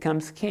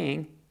 becomes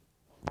king,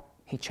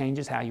 he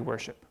changes how you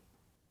worship.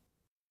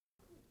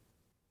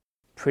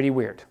 Pretty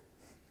weird.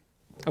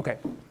 Okay.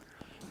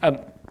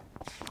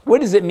 What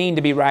does it mean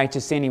to be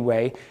righteous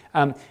anyway?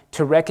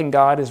 To reckon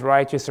God as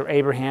righteous, or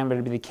Abraham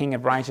to be the king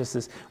of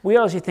righteousness. We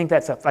always think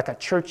that's like a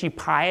churchy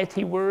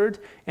piety word,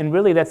 and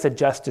really that's a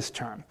justice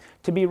term.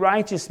 To be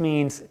righteous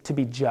means to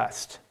be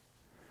just,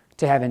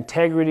 to have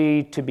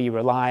integrity, to be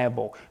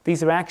reliable.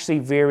 These are actually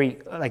very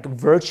like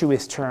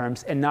virtuous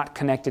terms and not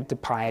connected to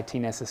piety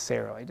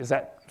necessarily. Does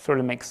that sort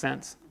of make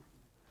sense?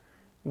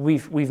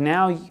 We've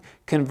now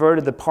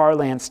converted the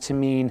parlance to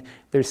mean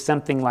there's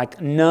something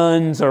like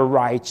nuns are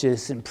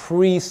righteous and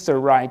priests are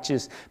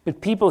righteous, but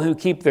people who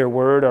keep their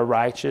word are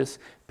righteous.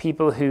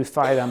 People who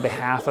fight on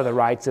behalf of the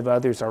rights of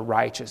others are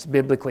righteous.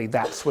 Biblically,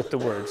 that's what the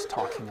word's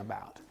talking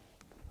about.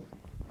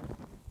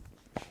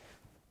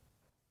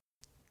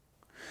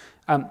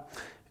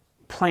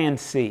 Plan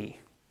C.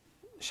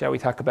 Shall we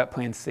talk about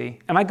Plan C?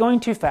 Am I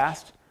going too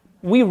fast?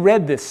 we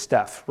read this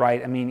stuff,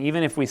 right? I mean,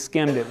 even if we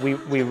skimmed it,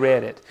 we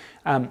read it.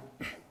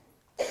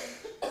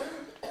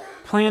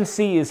 Plan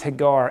C is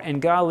Hagar,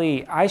 and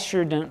golly, I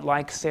sure don't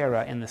like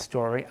Sarah in the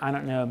story. I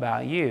don't know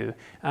about you.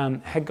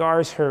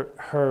 Hagar's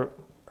her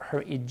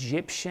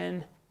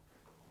Egyptian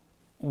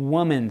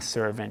woman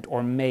servant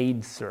or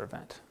maid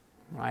servant,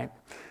 right?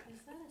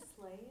 Is that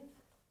a slave?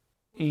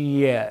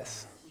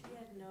 Yes. She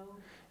had no...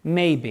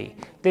 Maybe.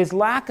 There's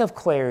lack of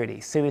clarity.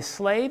 So a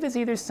slave is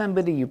either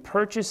somebody you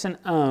purchase and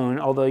own,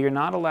 although you're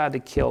not allowed to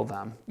kill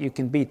them. You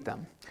can beat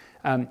them.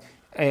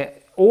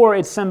 Or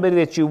it's somebody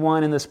that you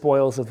won in the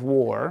spoils of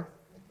war,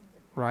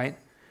 right?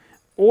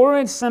 Or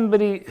it's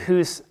somebody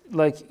who's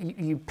like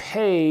you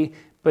pay,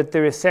 but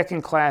they're a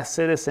second-class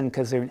citizen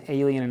because they're an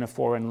alien in a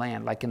foreign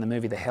land, like in the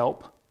movie The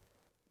Help.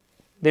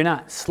 They're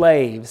not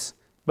slaves,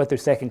 but they're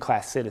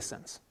second-class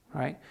citizens,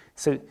 right?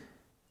 So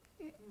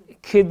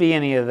it could be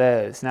any of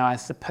those. Now, I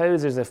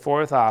suppose there's a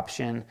fourth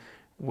option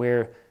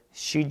where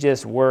she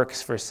just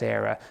works for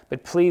Sarah.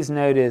 But please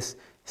notice,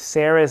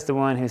 Sarah is the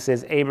one who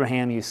says,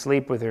 Abraham, you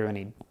sleep with her, and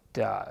he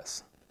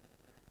does.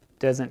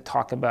 Doesn't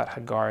talk about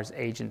Hagar's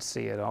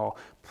agency at all.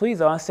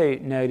 Please also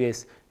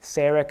notice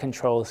Sarah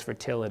controls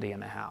fertility in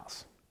the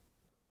house.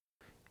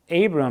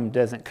 Abram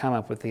doesn't come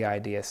up with the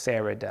idea,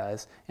 Sarah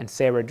does, and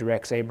Sarah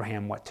directs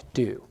Abraham what to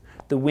do.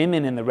 The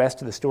women in the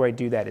rest of the story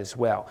do that as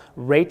well.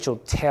 Rachel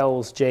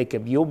tells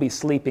Jacob, you'll be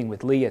sleeping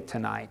with Leah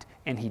tonight,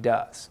 and he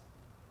does.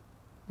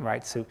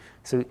 Right? So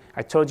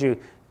I told you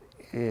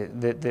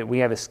that we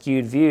have a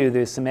skewed view.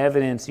 There's some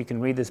evidence. You can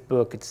read this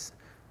book.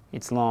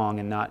 It's long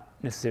and not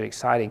necessarily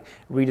exciting.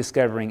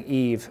 Rediscovering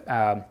Eve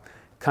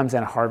comes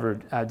out of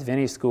Harvard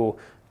Divinity School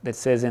that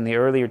says in the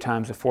earlier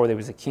times before there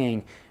was a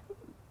king,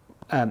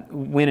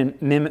 when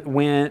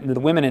the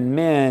women and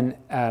men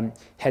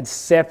had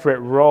separate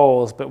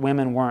roles, but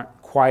women weren't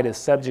quite as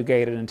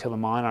subjugated until the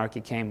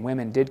monarchy came.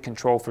 Women did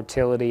control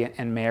fertility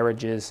and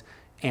marriages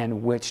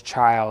and which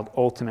child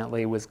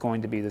ultimately was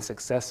going to be the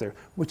successor,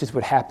 which is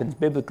what happens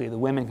biblically. The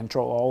women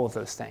control all of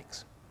those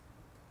things.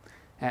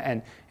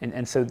 And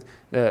so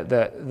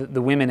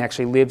the women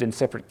actually lived in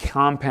separate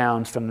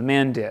compounds from the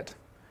men did.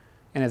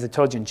 And as I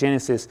told you in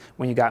Genesis,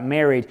 when you got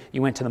married,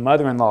 you went to the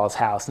mother-in-law's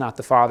house, not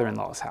the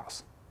father-in-law's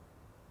house.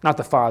 Not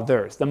the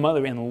father's, the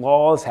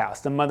mother-in-law's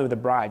house, the mother of the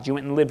bride. You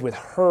went and lived with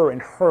her in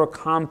her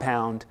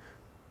compound,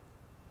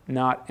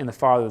 not in the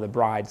father of the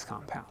bride's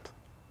compound.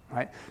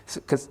 Right?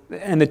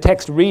 And the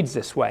text reads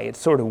this way. It's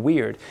sort of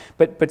weird.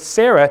 But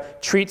Sarah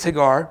treats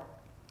Hagar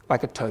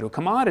like a total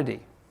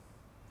commodity.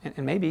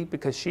 And maybe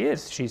because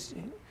she's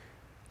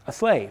a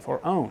slave or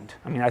owned.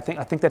 I mean, I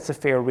think that's a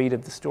fair read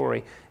of the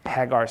story,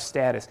 Hagar's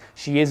status.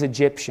 She is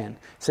Egyptian.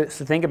 So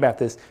think about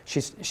this.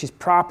 She's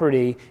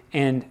property,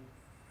 and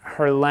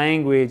her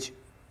language,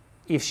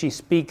 if she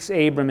speaks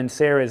Abram and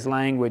Sarah's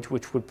language,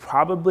 which would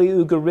probably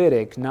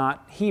Ugaritic,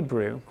 not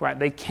Hebrew, right?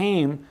 They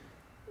came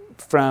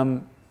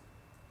from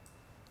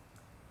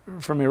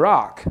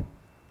Iraq.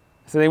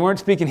 So they weren't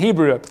speaking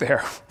Hebrew up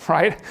there,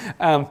 right?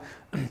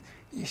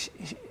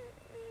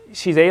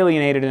 She's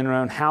alienated in her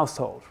own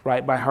household,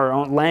 right? By her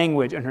own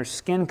language and her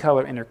skin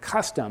color and her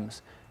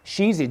customs.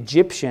 She's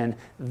Egyptian,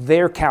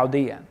 they're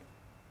Chaldean.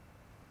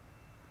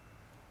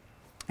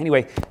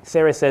 Anyway,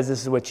 Sarah says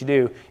this is what you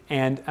do.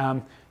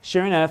 And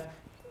sure enough,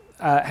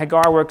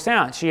 Hagar works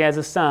out. She has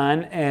a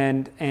son,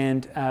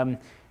 and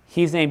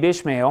he's named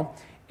Ishmael.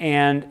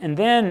 And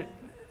then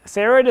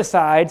Sarah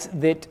decides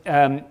that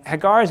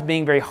Hagar is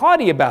being very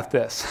haughty about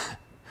this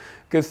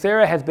because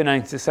Sarah has been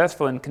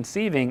unsuccessful in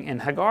conceiving,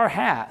 and Hagar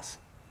has.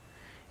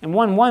 And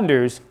one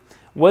wonders,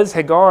 was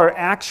Hagar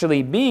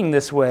actually being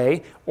this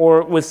way,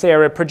 or was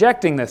Sarah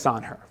projecting this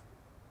on her?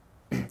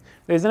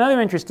 There's another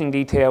interesting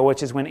detail,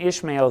 which is when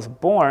Ishmael is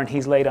born,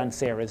 he's laid on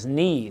Sarah's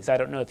knees. I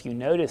don't know if you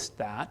noticed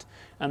that.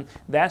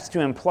 That's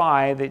to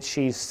imply that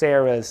she's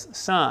Sarah's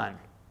son.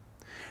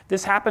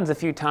 This happens a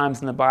few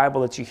times in the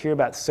Bible that you hear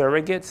about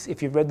surrogates.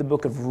 If you've read the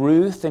book of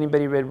Ruth,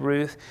 anybody read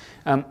Ruth?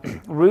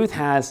 Ruth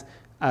has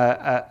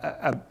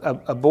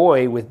a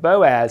boy with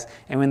Boaz,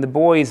 and when the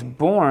boy is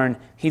born,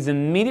 he's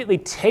immediately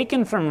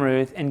taken from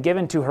Ruth and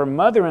given to her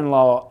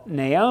mother-in-law,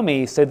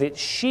 Naomi, so that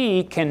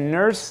she can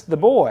nurse the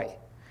boy.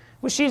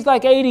 Well, she's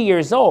like 80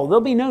 years old.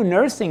 There'll be no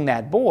nursing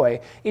that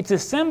boy. It's a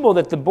symbol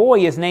that the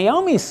boy is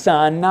Naomi's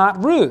son,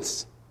 not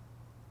Ruth's.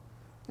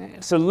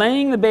 So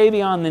laying the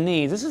baby on the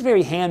knees, this is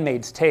very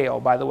Handmaid's Tale,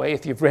 by the way,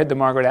 if you've read the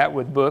Margaret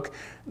Atwood book.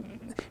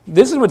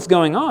 This is what's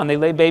going on. They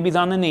lay babies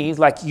on the knees,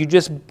 like you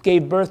just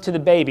gave birth to the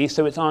baby,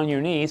 so it's on your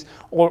knees,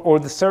 or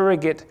the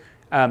surrogate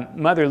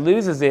mother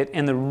loses it,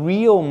 and the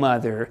real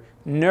mother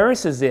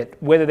nurses it,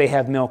 whether they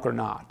have milk or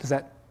not. Does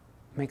that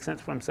make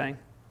sense what I'm saying?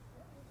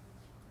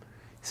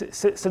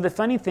 So the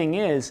funny thing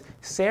is,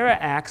 Sarah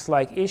acts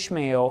like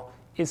Ishmael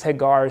is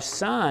Hagar's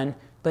son,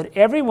 but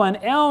everyone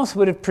else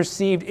would have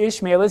perceived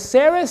Ishmael as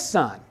Sarah's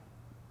son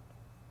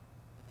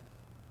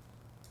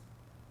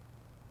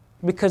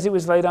because it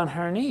was laid on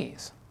her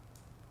knees.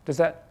 Does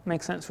that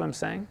make sense what I'm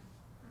saying?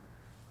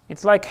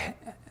 It's like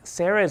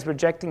Sarah is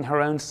rejecting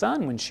her own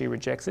son when she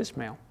rejects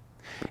Ishmael.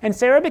 And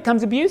Sarah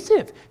becomes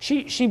abusive.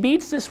 She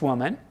beats this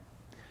woman,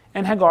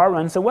 and Hagar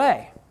runs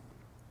away.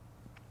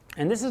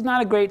 And this is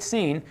not a great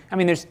scene. I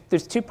mean,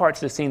 there's two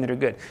parts of the scene that are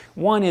good.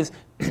 One is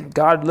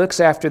God looks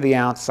after the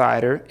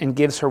outsider and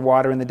gives her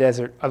water in the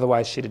desert,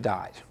 otherwise she'd have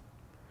died.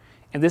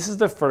 And this is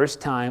the first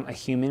time a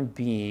human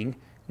being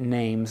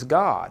names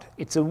God.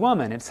 It's a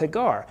woman, it's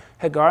Hagar.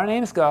 Hagar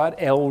names God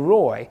El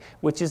Roi,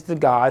 which is the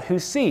God who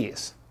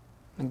sees.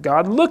 And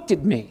God looked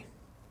at me.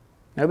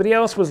 Nobody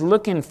else was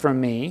looking for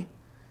me,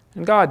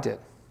 and God did.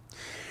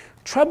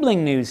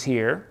 Troubling news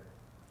here,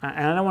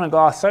 and I don't want to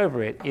gloss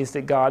over it, is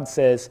that God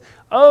says,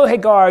 "Oh,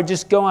 Hagar,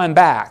 just go on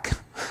back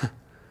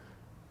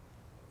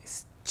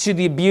to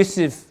the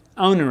abusive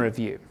owner of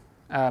you."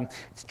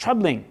 It's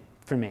troubling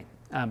for me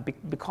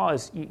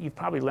because you've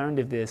probably learned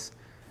of this.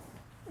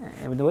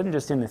 It wasn't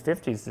just in the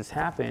 50s this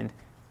happened,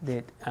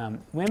 that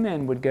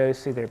women would go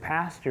see their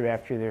pastor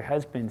after their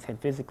husbands had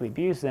physically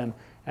abused them,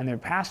 and their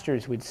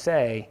pastors would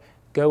say,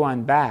 "Go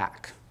on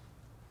back."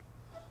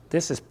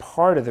 This is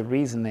part of the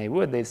reason they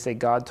would. They'd say,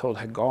 God told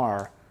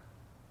Hagar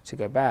to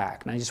go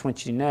back. And I just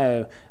want you to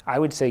know, I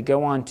would say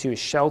go on to a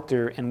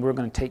shelter and we're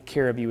going to take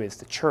care of you as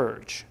the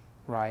church,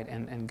 right?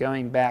 And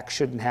going back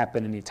shouldn't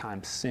happen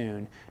anytime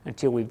soon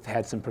until we've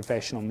had some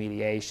professional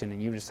mediation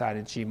and you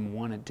decided you even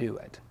want to do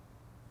it.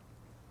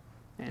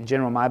 In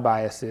general, my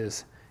bias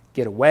is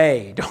get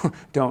away.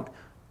 Don't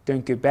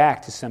go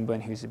back to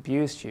someone who's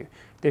abused you.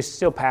 There's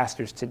still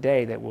pastors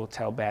today that will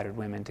tell battered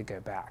women to go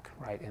back,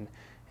 right?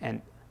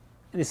 And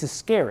this is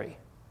scary.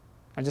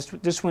 I just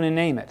want to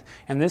name it.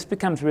 And this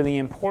becomes really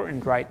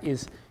important, right,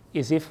 is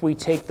if we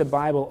take the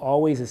Bible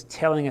always as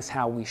telling us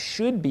how we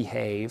should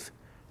behave,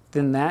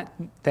 then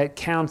that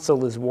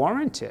counsel is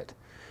warranted.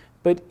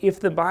 But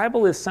if the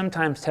Bible is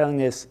sometimes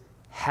telling us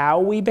how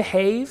we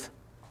behave,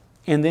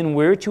 and then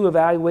we're to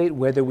evaluate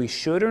whether we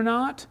should or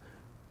not,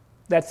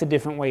 that's a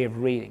different way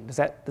of reading. Does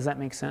that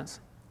make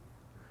sense?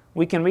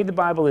 We can read the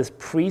Bible as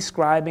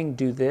prescribing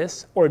do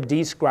this, or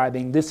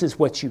describing this is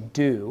what you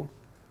do,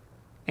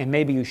 and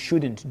maybe you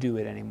shouldn't do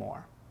it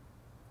anymore.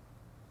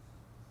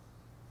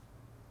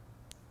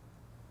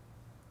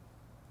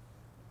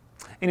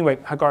 Anyway,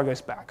 Hagar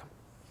goes back.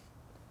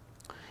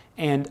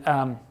 And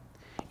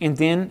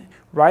then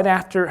right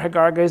after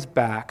Hagar goes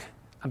back,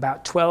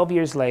 about 12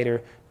 years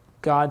later,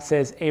 God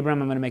says,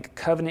 Abram, I'm going to make a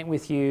covenant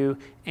with you,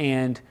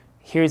 and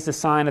here's the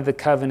sign of the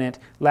covenant.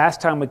 Last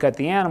time we got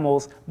the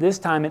animals, this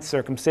time it's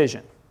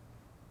circumcision.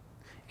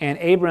 And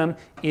Abram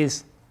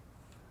is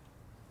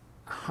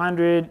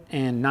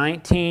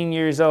 119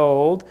 years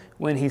old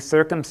when he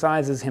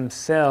circumcises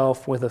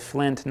himself with a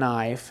flint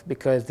knife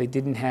because they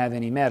didn't have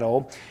any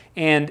metal.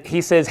 And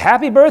he says,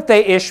 "Happy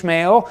birthday,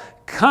 Ishmael.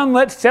 Come,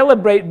 let's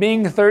celebrate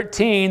being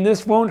 13.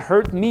 This won't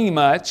hurt me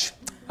much."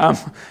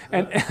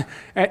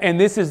 And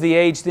this is the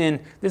age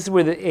then, this is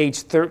where the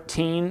age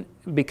 13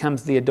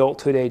 becomes the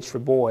adulthood age for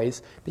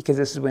boys, because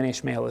this is when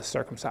Ishmael is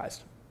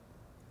circumcised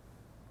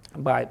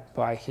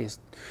by his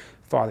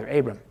father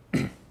Abram.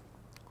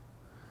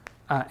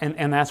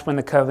 And that's when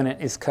the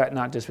covenant is cut,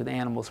 not just with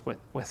animals, but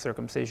with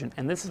circumcision.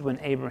 And this is when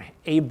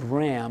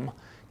Abram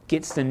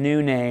gets the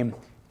new name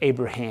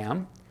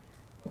Abraham,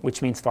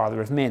 which means father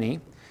of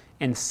many,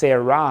 and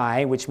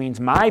Sarai, which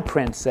means my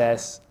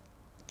princess,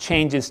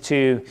 changes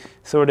to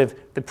sort of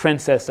the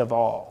princess of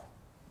all.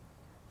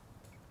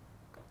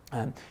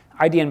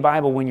 Idea in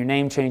Bible, when your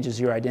name changes,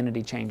 your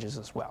identity changes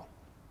as well.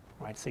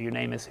 Right? So your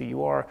name is who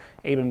you are.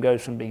 Abram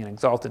goes from being an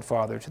exalted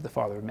father to the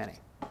father of many.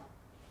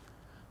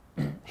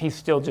 He's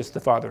still just the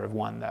father of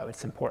one, though.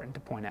 It's important to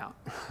point out.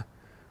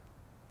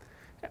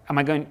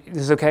 Is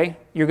this okay?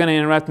 You're going to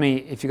interrupt me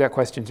if you got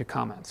questions or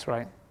comments,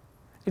 right?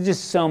 It's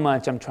just so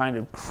much I'm trying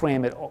to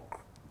cram it all.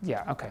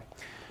 Yeah, okay.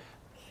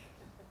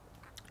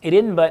 It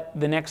isn't but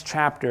the next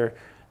chapter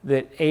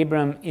that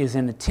Abram is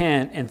in the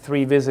tent and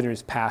 3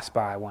 visitors pass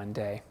by one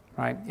day,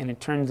 right? And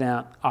it turns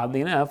out, oddly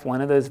enough, one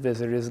of those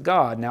visitors is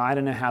God. Now, I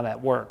don't know how that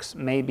works.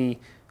 Maybe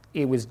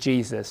it was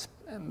Jesus.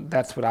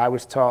 That's what I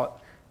was taught.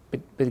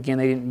 But again,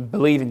 they didn't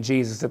believe in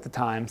Jesus at the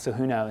time, so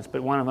who knows?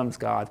 But one of them's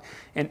God.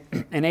 And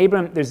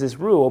Abram, there's this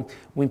rule,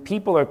 when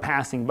people are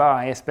passing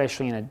by,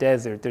 especially in a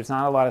desert, there's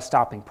not a lot of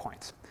stopping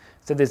points.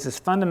 So there's this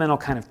fundamental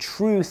kind of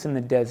truth in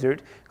the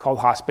desert called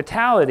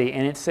hospitality.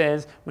 And it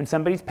says when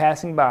somebody's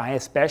passing by,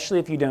 especially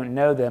if you don't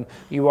know them,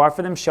 you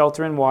offer them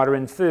shelter and water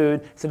and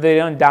food so they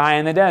don't die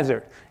in the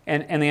desert.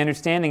 And the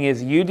understanding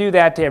is you do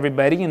that to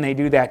everybody and they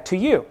do that to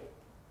you.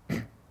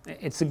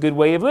 It's a good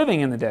way of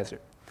living in the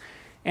desert.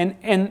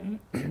 And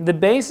the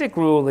basic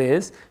rule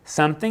is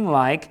something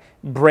like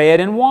bread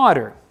and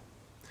water.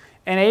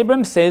 And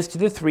Abram says to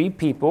the 3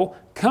 people,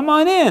 "Come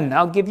on in,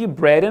 I'll give you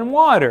bread and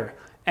water."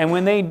 And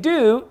when they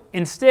do,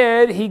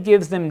 instead, he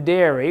gives them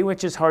dairy,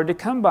 which is hard to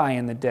come by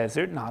in the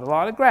desert. Not a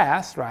lot of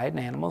grass, right? And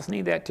animals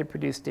need that to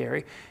produce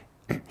dairy.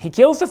 He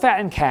kills the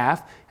fattened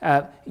calf,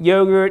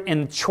 yogurt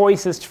and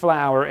choicest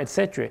flour,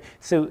 etc.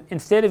 So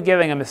instead of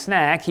giving them a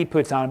snack, he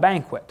puts on a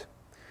banquet.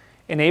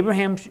 And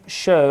Abraham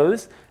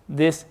shows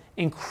this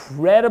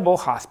incredible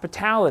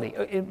hospitality.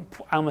 I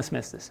almost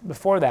missed this.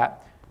 Before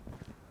that,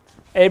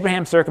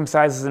 Abraham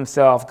circumcises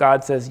himself.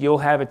 God says, you'll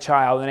have a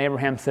child. And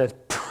Abraham says,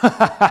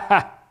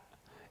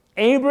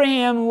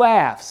 Abraham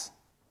laughs.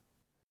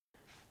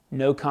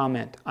 No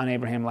comment on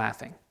Abraham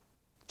laughing.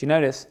 Do you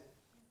notice?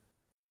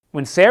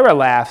 When Sarah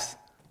laughs,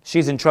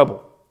 she's in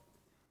trouble.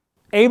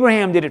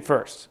 Abraham did it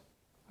first,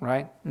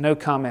 right? No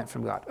comment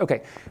from God.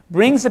 Okay,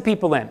 brings the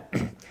people in.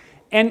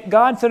 And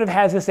God sort of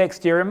has this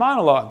exterior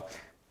monologue.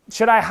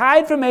 Should I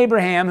hide from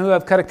Abraham, who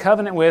I've cut a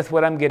covenant with,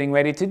 what I'm getting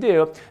ready to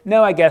do?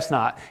 No, I guess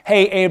not.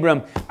 Hey,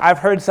 Abram, I've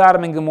heard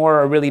Sodom and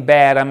Gomorrah are really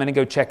bad. I'm going to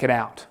go check it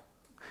out.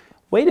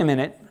 Wait a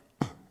minute.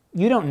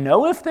 You don't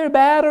know if they're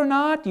bad or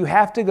not? You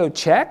have to go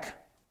check?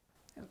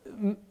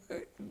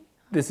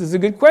 This is a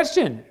good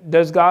question.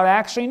 Does God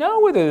actually know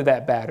whether they're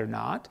that bad or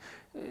not?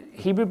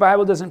 Hebrew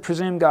Bible doesn't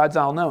presume God's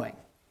all-knowing.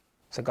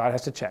 So God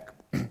has to check.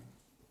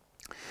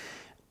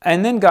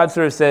 And then God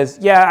sort of says,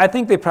 yeah, I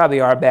think they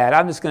probably are bad.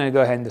 I'm just going to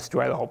go ahead and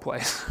destroy the whole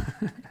place.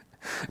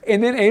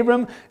 And then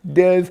Abram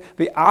does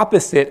the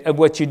opposite of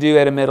what you do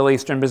at a Middle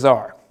Eastern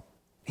bazaar.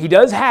 He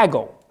does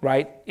haggle,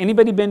 right?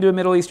 Anybody been to a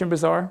Middle Eastern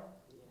bazaar?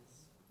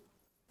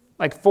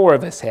 Like 4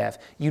 of us have.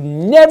 You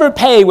never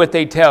pay what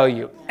they tell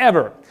you,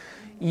 ever.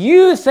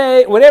 You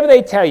say, whatever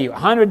they tell you,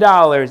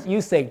 $100,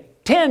 you say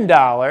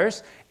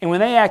 $10, and when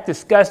they act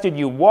disgusted,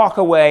 you walk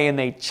away and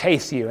they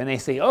chase you. And they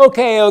say,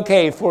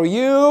 okay, for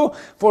you,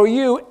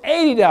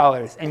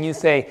 $80. And you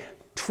say,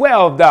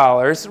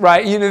 $12,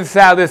 right? You know, this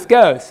is how this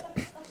goes.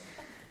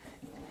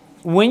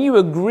 When you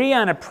agree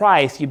on a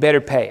price, you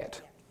better pay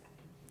it.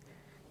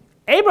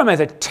 Abram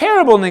is a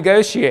terrible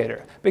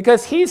negotiator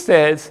because he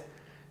says,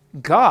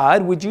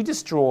 God, would you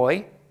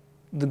destroy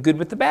the good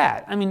with the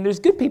bad? I mean, there's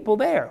good people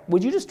there.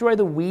 Would you destroy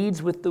the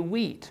weeds with the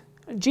wheat?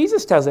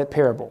 Jesus tells that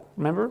parable,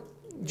 remember?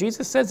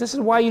 Jesus says, this is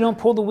why you don't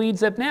pull the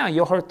weeds up now.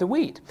 You'll hurt the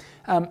wheat.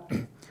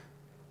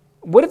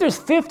 What if there's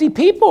 50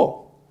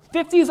 people?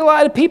 50 is a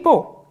lot of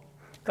people.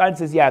 God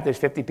says, yeah, there's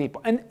 50 people.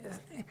 And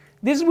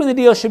this is when the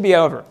deal should be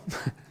over.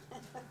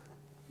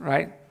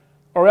 Right?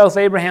 Or else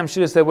Abraham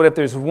should have said, what if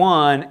there's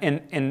 1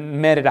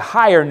 and met at a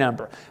higher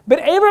number? But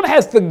Abraham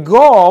has the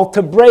gall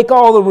to break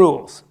all the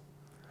rules.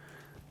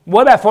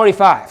 What about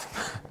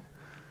 45?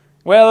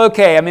 Well,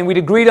 okay, I mean, we'd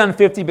agreed on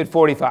 50, but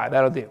 45,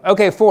 that'll do.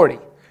 Okay, 40,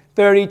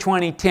 30,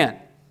 20, 10.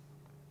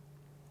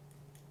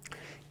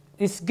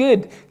 It's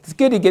good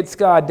he gets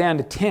God down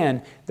to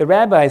 10. The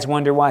rabbis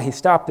wonder why he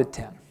stopped at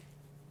 10.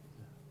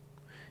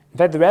 In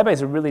fact, the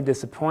rabbis are really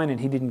disappointed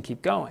he didn't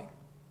keep going.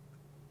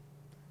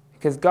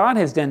 Because God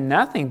has done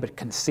nothing but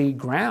concede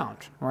ground,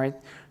 right?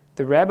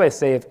 The rabbis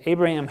say if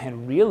Abraham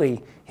had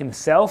really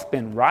himself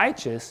been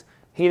righteous,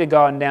 he'd have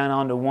gone down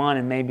onto 1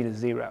 and maybe to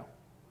 0.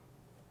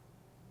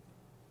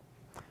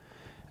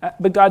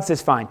 But God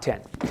says, fine, 10.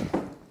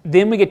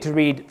 Then we get to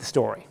read the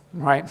story,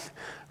 right?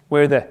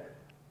 Where the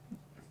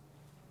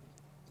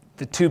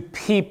 2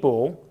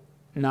 people,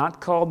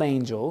 not called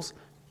angels,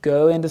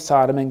 go into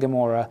Sodom and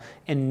Gomorrah,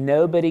 and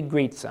nobody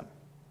greets them.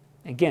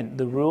 Again,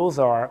 the rules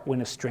are when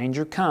a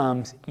stranger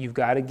comes, you've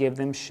got to give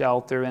them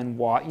shelter and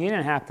water. You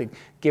don't have to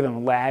give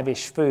them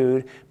lavish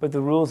food, but the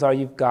rules are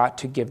you've got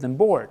to give them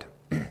board.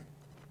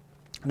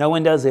 No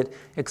one does it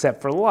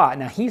except for Lot.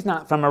 Now, he's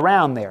not from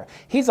around there.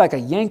 He's like a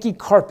Yankee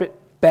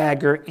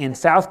carpetbagger in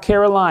South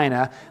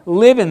Carolina,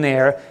 living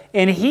there,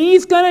 and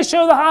he's going to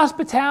show the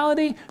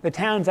hospitality. The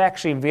town's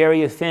actually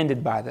very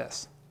offended by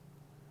this.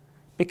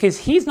 Because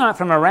he's not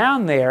from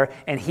around there,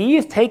 and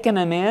he's taking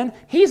them in.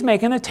 He's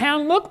making the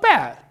town look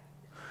bad.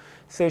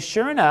 So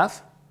sure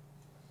enough,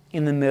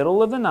 in the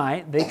middle of the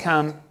night, they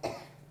come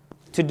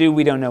to do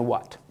we don't know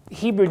what.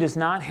 Hebrew does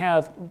not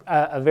have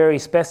a very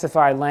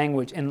specified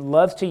language and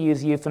loves to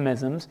use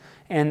euphemisms.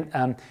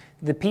 And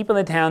the people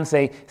in the town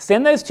say,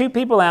 send those 2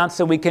 people out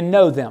so we can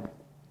know them.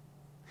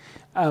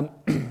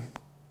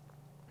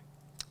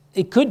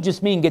 It could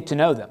just mean get to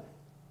know them.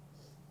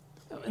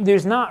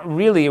 There's not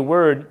really a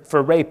word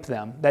for rape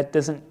them. That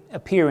doesn't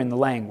appear in the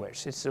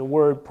language. It's a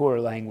word poor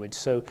language.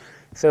 So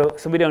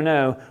we don't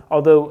know,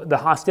 although the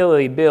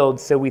hostility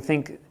builds, so we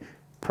think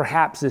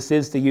perhaps this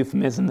is the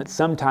euphemism that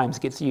sometimes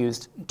gets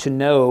used. To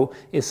know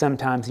is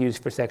sometimes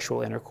used for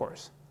sexual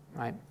intercourse,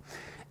 right?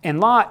 And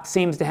Lot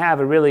seems to have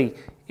a really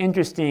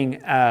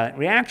interesting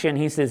reaction.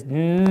 He says,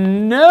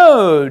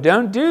 no,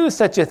 don't do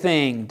such a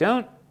thing.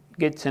 Don't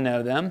get to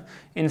know them.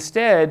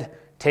 Instead,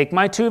 take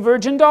my 2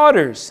 virgin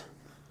daughters.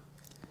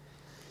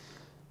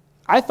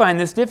 I find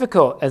this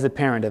difficult as a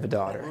parent of a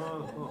daughter.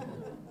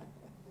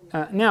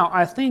 Now,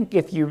 I think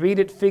if you read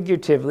it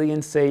figuratively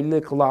and say,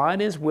 look,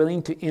 Lot is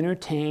willing to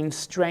entertain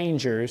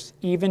strangers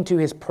even to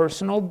his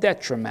personal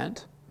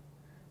detriment,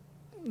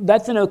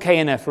 that's an okay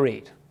enough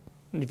read.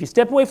 And if you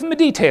step away from the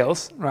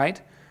details,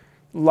 right,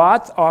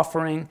 Lot's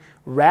offering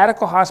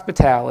radical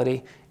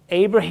hospitality.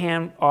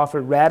 Abraham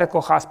offered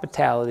radical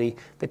hospitality.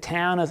 The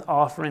town is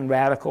offering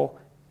radical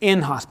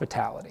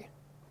inhospitality.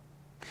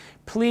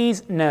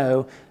 Please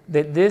know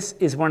that this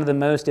is one of the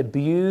most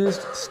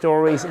abused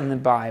stories in the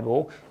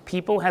Bible.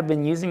 People have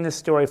been using this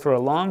story for a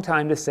long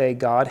time to say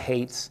God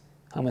hates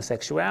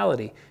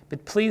homosexuality.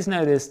 But please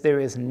notice there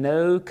is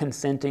no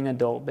consenting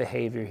adult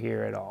behavior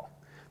here at all.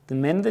 The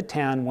men of the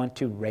town want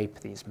to rape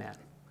these men.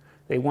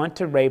 They want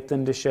to rape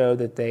them to show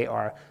that they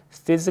are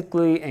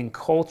physically and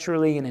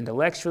culturally and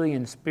intellectually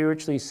and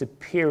spiritually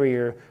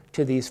superior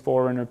to these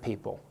foreigner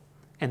people.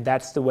 And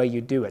that's the way you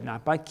do it,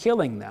 not by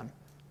killing them,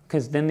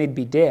 because then they'd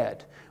be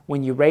dead.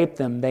 When you rape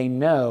them, they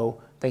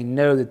know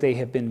that they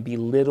have been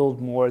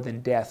belittled more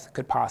than death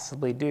could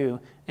possibly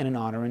do in an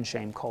honor and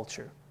shame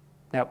culture.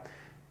 Now,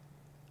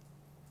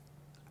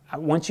 I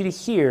want you to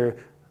hear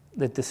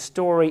that the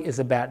story is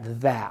about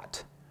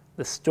that.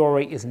 The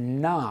story is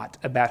not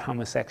about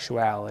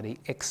homosexuality,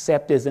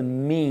 except as a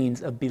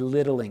means of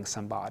belittling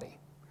somebody.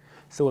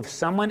 So if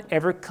someone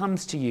ever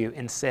comes to you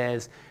and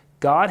says,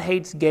 God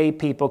hates gay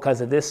people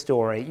because of this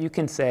story, you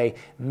can say,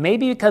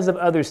 maybe because of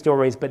other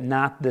stories, but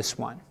not this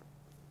one.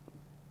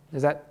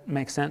 Does that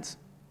make sense?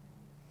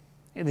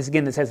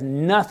 This has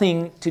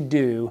nothing to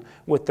do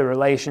with the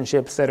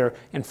relationships that are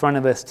in front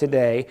of us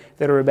today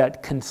that are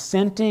about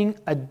consenting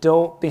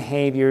adult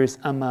behaviors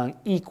among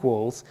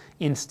equals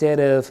instead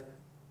of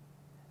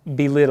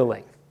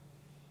belittling.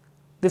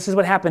 This is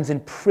what happens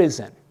in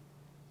prison.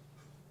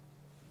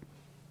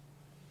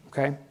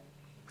 Okay?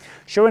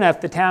 Sure enough,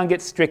 the town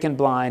gets stricken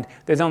blind.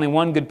 There's only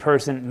one good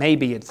person.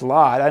 Maybe it's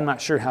Lot. I'm not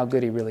sure how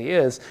good he really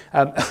is.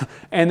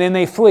 And then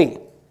they flee.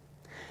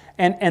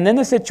 And then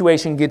the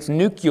situation gets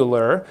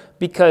nuclear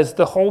because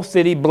the whole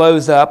city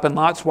blows up and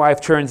Lot's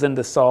wife turns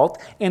into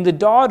salt. And the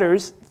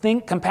daughters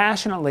think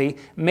compassionately,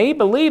 may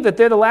believe that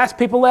they're the last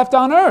people left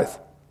on earth.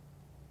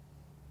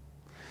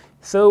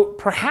 So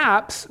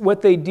perhaps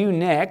what they do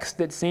next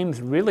that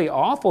seems really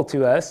awful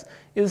to us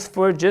is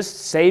for just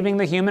saving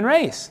the human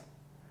race.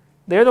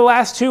 They're the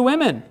last two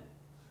women.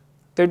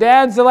 Their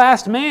dad's the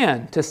last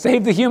man. To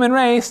save the human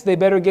race, they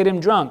better get him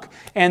drunk.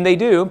 And they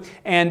do.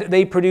 And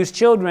they produce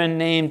children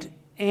named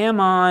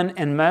Ammon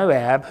and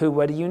Moab, who,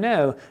 what do you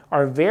know,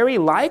 are very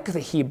like the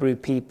Hebrew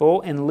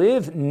people and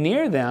live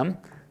near them,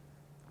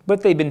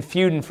 but they've been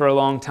feuding for a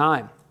long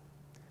time.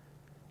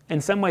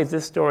 In some ways,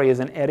 this story is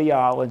an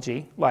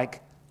etiology,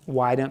 like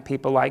why don't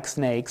people like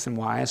snakes and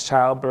why is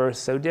childbirth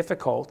so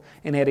difficult,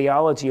 an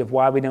etiology of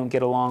why we don't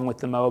get along with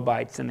the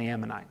Moabites and the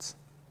Ammonites.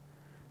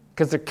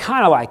 Because they're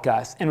kind of like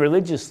us, and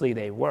religiously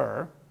they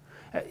were.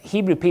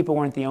 Hebrew people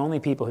weren't the only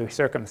people who were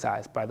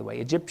circumcised, by the way.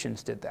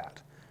 Egyptians did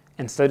that.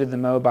 And so did the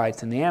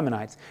Moabites and the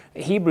Ammonites.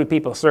 Hebrew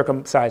people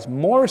circumcised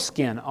more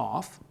skin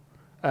off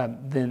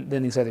than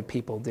these other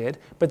people did,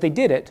 but they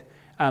did it.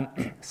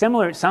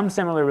 Some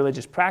similar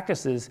religious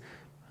practices.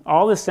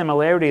 All this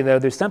similarity, though,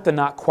 there's something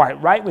not quite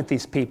right with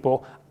these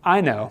people. I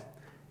know.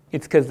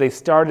 It's because they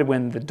started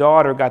when the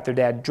daughter got their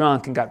dad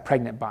drunk and got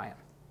pregnant by him.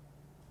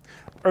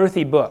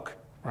 Earthy book,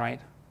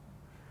 right?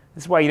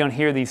 This is why you don't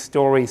hear these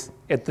stories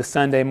at the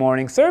Sunday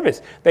morning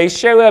service. They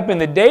show up in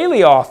the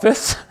daily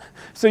office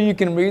so you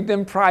can read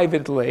them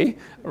privately,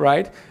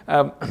 right?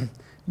 But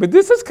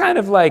this is kind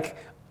of like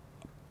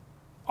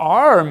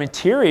our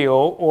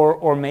material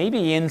or maybe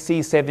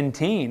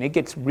NC-17. It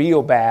gets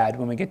real bad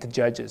when we get to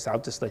Judges. I'll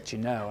just let you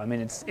know. I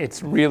mean,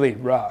 it's really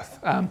rough.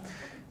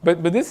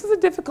 But this is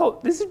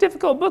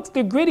difficult books.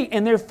 They're gritty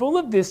and they're full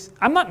of this.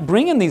 I'm not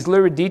bringing these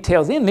lurid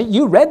details in.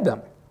 You read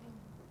them.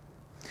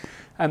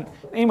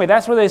 Anyway,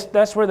 that's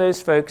where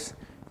those folks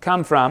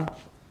come from.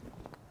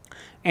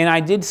 And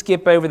I did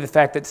skip over the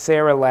fact that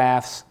Sarah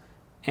laughs,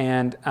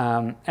 and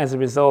as a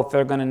result,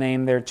 they're going to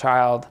name their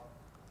child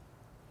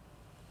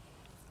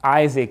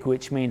Isaac,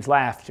 which means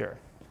laughter.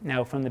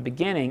 Now, from the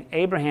beginning,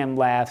 Abraham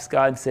laughs.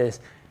 God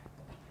says,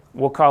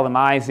 we'll call him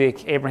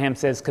Isaac. Abraham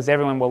says, because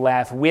everyone will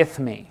laugh with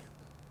me.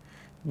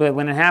 But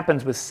when it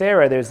happens with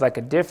Sarah, there's like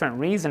a different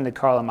reason to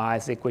call him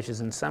Isaac, which is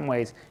in some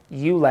ways,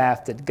 you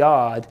laughed at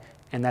God,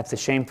 and that's a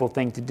shameful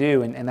thing to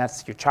do, and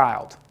that's your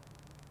child.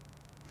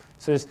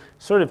 So there's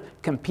sort of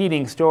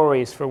competing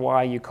stories for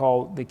why you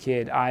call the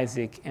kid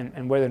Isaac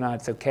and whether or not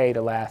it's okay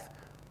to laugh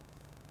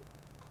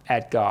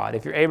at God.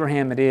 If you're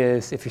Abraham, it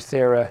is. If you're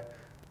Sarah,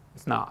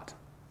 it's not.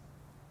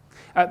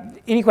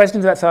 Any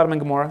questions about Sodom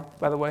and Gomorrah,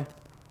 by the way?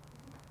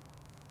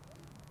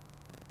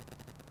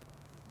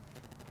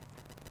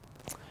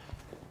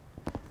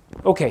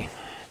 Okay.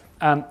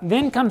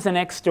 Then comes the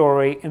next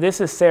story.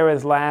 This is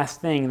Sarah's last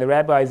thing. The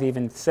rabbis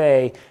even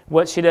say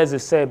what she does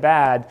is so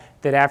bad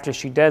that after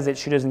she does it,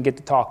 she doesn't get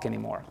to talk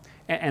anymore.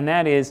 And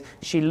that is,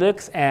 she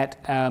looks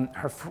at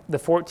the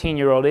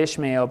 14-year-old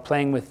Ishmael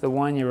playing with the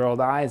 1-year-old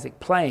Isaac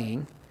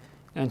playing,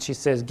 and she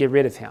says, get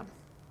rid of him.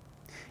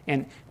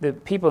 And the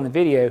people in the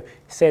video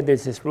said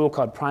there's this rule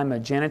called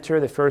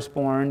primogeniture. The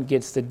firstborn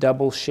gets the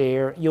double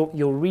share.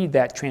 You'll read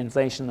that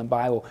translation in the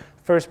Bible.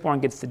 Firstborn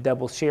gets the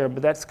double share,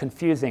 but that's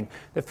confusing.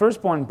 The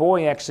firstborn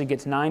boy actually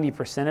gets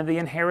 90% of the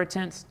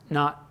inheritance,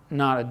 not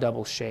a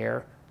double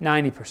share,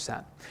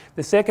 90%.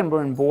 The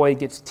secondborn boy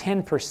gets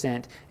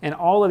 10%, and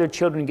all other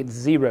children get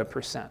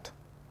 0%.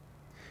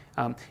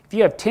 If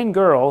you have 10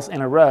 girls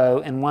in a row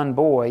and one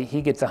boy,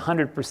 he gets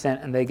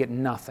 100% and they get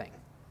nothing.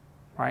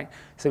 Right?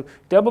 So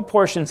double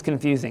portion's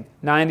confusing,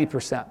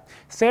 90%.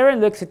 Sarah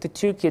looks at the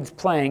two kids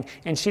playing,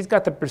 and she's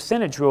got the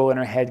percentage rule in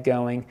her head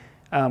going,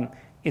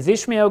 is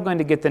Ishmael going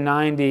to get the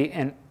 90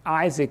 and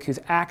Isaac, who's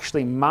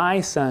actually my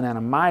son out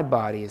of my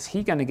body, is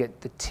he going to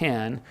get the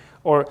 10?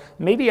 Or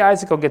maybe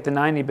Isaac will get the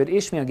 90, but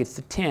Ishmael gets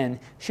the 10.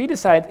 She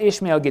decides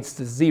Ishmael gets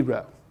the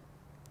 0.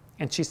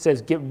 And she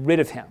says, get rid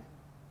of him.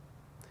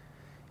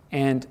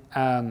 And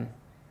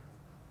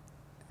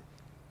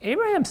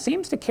Abraham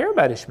seems to care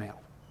about Ishmael.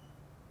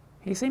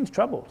 He seems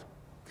troubled.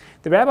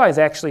 The rabbis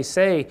actually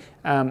say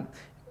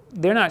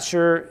they're not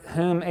sure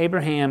whom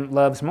Abraham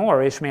loves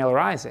more, Ishmael or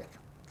Isaac.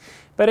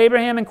 But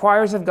Abraham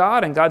inquires of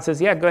God, and God says,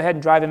 yeah, go ahead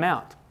and drive him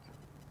out.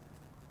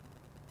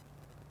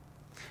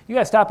 You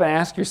got to stop and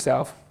ask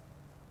yourself,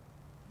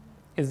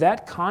 is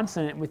that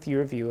consonant with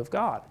your view of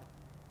God?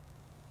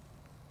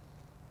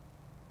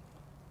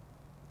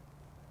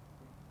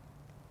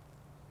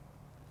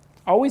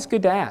 Always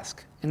good to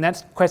ask. And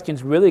that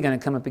question's really going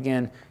to come up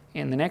again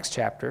in the next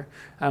chapter.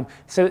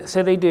 So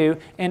they do.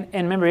 And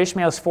remember,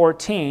 Ishmael's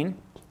 14,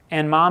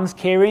 and mom's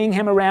carrying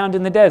him around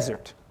in the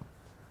desert.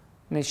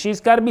 Now,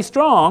 she's got to be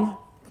strong,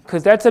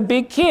 because that's a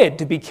big kid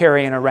to be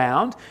carrying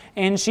around.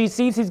 And she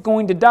sees he's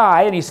going to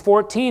die, and he's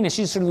 14, and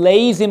she sort of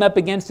lays him up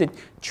against a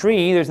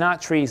tree. There's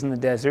not trees in the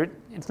desert.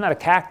 It's not a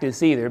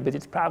cactus either, but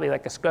it's probably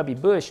like a scrubby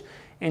bush.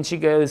 And she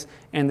goes,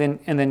 and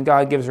then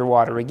God gives her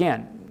water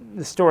again.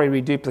 The story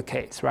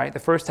reduplicates, right? The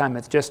first time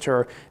it's just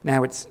her,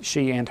 now it's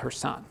she and her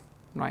son,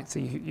 right? So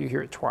you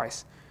hear it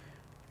twice.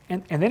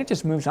 And then it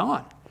just moves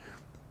on.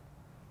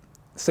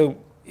 So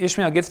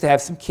Ishmael gets to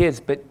have some kids,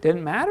 but it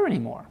doesn't matter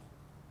anymore.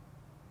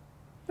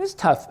 It's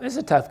tough. It's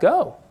a tough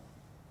go.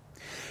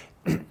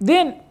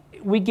 Then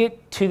we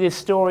get to this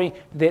story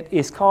that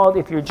is called,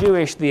 if you're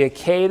Jewish, the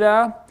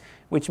Akedah,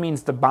 which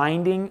means the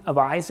binding of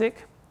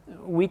Isaac.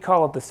 We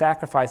call it the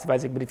sacrifice of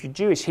Isaac, but if you're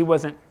Jewish, he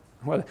wasn't,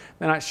 well,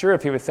 they're not sure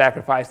if he was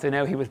sacrificed. They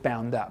know he was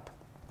bound up.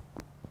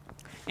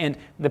 And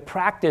the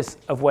practice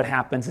of what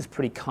happens is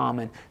pretty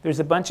common. There's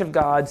a bunch of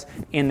gods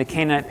in the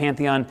Canaanite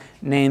pantheon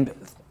named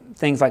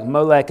things like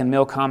Molech and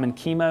Milcom and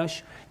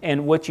Chemosh.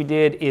 And what you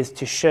did is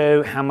to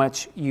show how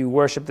much you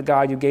worship the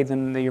god, you gave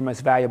them your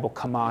most valuable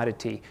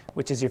commodity,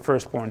 which is your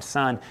firstborn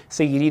son.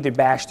 So you'd either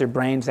bash their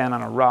brains down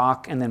on a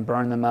rock and then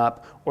burn them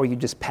up, or you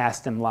just pass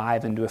them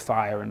live into a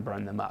fire and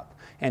burn them up.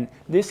 And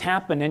this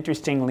happened,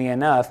 interestingly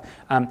enough,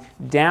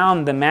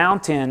 down the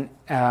mountain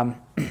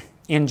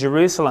in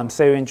Jerusalem.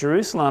 So in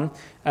Jerusalem,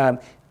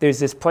 there's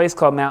this place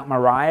called Mount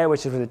Moriah,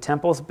 which is where the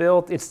temple's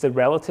built. It's the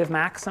relative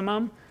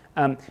maximum.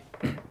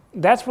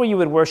 That's where you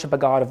would worship a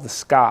god of the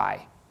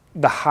sky,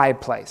 the high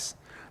place.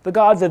 The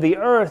gods of the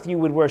earth you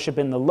would worship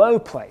in the low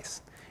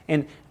place.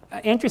 And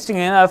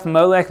interestingly enough,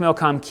 Molech,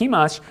 Milcom,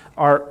 Chemosh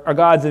are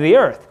gods of the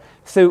earth.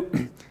 So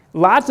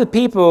lots of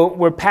people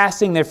were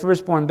passing their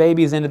firstborn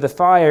babies into the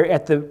fire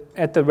at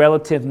the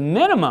relative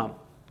minimum,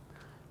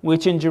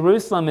 which in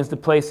Jerusalem is the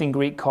place in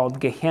Greek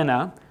called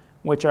Gehenna,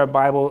 which our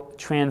Bible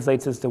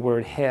translates as the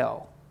word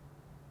hell.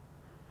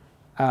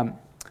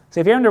 So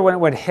if you wonder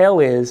what hell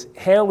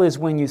is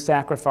when you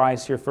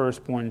sacrifice your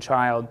firstborn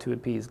child to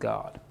appease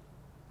God.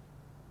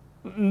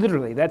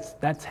 Literally,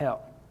 that's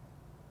hell.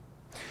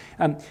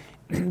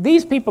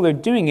 These people are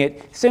doing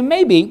it, so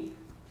maybe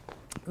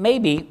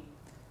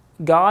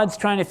God's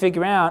trying to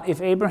figure out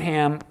if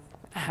Abraham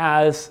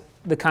has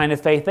the kind of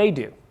faith they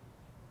do.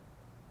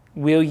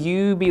 Will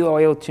you be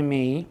loyal to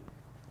me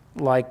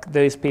like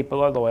those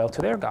people are loyal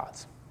to their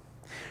gods?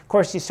 Of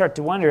course, you start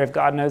to wonder, if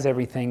God knows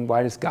everything,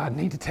 why does God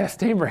need to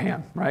test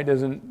Abraham, right?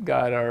 Doesn't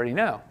God already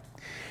know?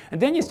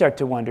 And then you start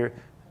to wonder,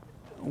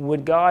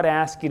 would God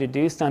ask you to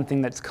do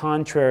something that's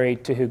contrary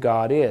to who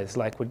God is?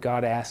 Like, would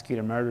God ask you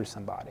to murder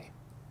somebody?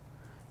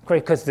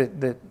 Because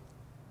the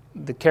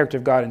character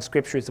of God in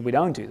Scripture is that we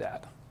don't do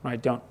that, right?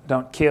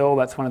 Don't kill,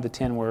 that's one of the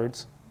 10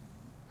 words.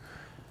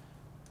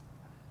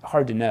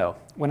 Hard to know.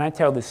 When I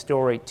tell this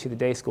story to the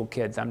day school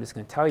kids, I'm just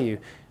going to tell you,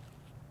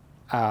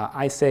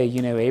 I say,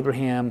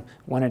 Abraham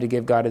wanted to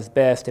give God his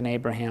best, and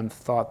Abraham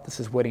thought this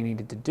is what he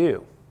needed to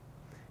do.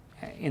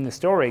 In the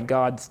story,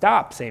 God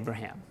stops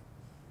Abraham,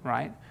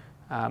 right?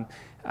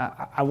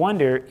 I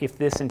wonder if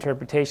this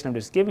interpretation I'm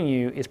just giving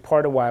you is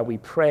part of why we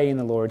pray in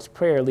the Lord's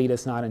Prayer, lead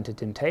us not into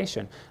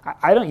temptation.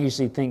 I don't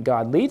usually think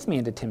God leads me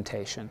into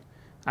temptation.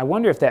 I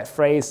wonder if that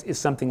phrase is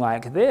something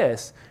like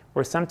this,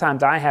 where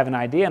sometimes I have an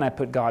idea and I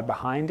put God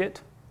behind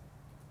it,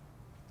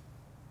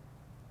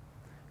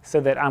 so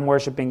that I'm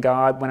worshiping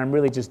God when I'm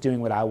really just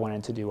doing what I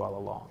wanted to do all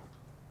along.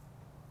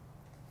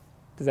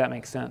 Does that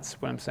make sense,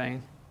 what I'm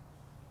saying?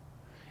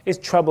 It's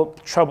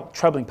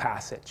troubling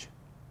passage,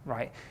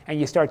 right? And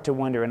you start to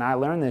wonder, and I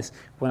learned this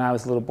when I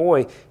was a little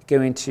boy,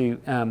 going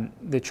to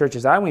the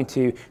churches I went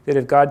to, that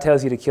if God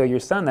tells you to kill your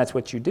son, that's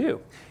what you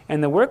do.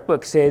 And the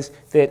workbook says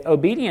that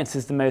obedience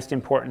is the most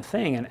important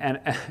thing, and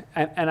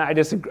I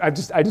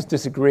just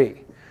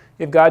disagree.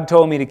 If God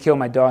told me to kill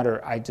my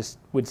daughter, I just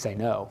would say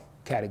no,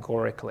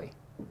 categorically.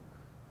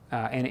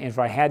 And if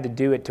I had to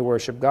do it to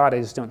worship God, I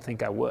just don't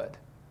think I would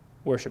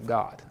worship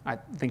God. I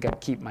think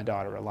I'd keep my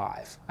daughter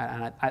alive.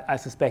 And I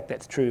suspect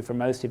that's true for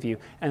most of you,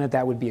 and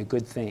that would be a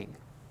good thing.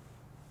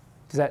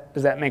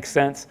 Does that make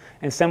sense?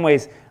 In some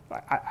ways,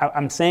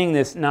 I'm saying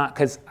this not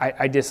because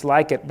I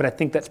dislike it, but I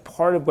think that's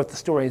part of what the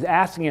story is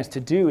asking us to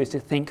do, is to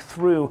think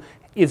through,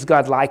 is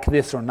God like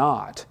this or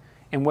not?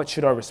 And what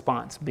should our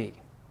response be?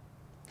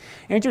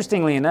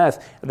 Interestingly enough,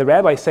 the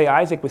rabbis say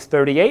Isaac was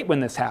 38 when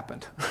this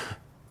happened.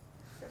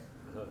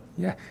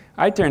 Yeah,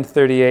 I turned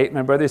 38.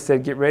 My brother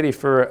said, get ready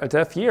for a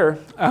tough year.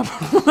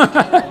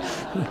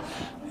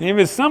 He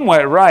was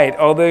somewhat right,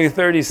 although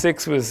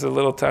 36 was a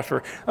little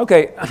tougher.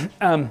 Okay,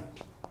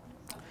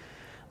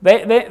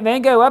 they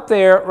go up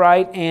there,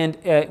 right, and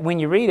when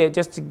you read it,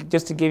 just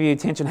to give you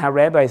attention how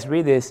rabbis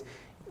read this,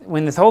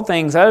 when this whole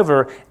thing's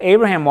over,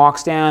 Abraham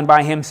walks down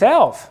by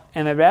himself.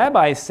 And the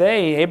rabbis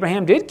say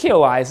Abraham did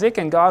kill Isaac,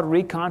 and God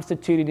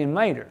reconstituted him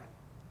later.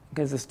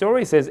 Because the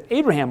story says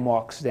Abraham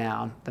walks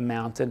down the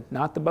mountain,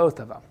 not the both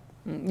of them.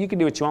 You can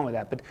do what you want with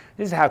that, but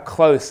this is how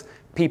close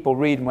people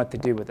read and what to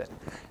do with it.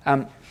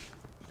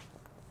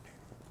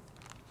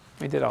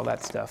 We did all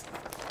that stuff.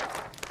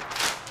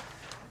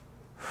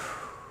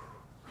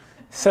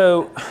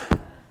 So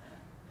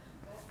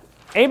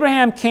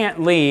Abraham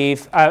can't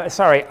leave,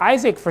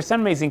 Isaac for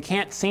some reason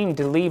can't seem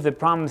to leave the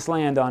promised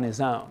land on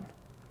his own,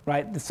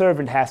 right? The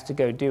servant has to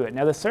go do it.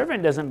 Now the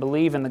servant doesn't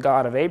believe in the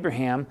God of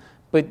Abraham,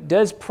 but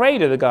does pray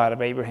to the God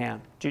of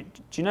Abraham. Do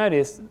you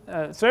notice?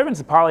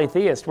 Servant's a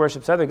polytheist,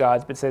 worships other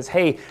gods, but says,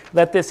 hey,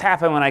 let this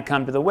happen when I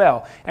come to the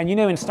well. And you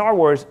know, in Star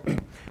Wars,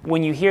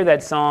 when you hear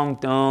that song,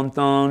 dun,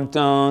 dun,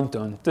 dun,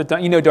 dun, dun,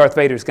 dun, you know Darth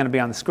Vader is going to be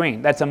on the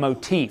screen. That's a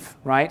motif,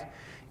 right?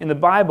 In the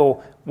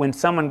Bible, when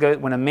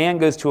a man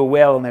goes to a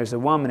well and there's a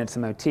woman, it's a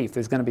motif.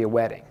 There's going to be a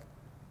wedding,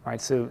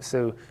 right?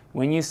 So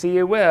when you see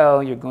a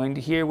well, you're going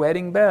to hear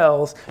wedding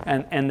bells,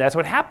 and that's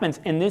what happens.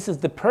 And this is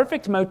the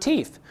perfect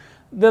motif.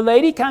 The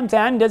lady comes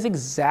out and does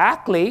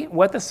exactly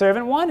what the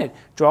servant wanted.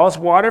 Draws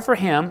water for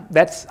him,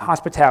 that's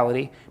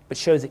hospitality, but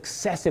shows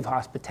excessive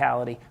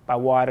hospitality by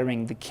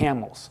watering the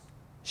camels.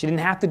 She didn't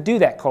have to do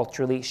that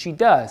culturally, she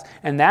does.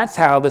 And that's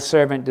how the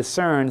servant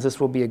discerns this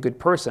will be a good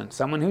person,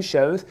 someone who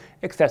shows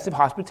excessive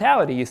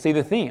hospitality. You see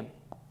the theme,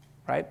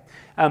 right?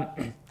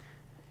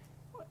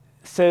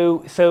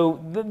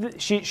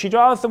 She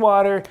draws the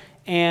water,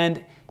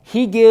 and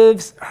he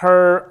gives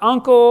her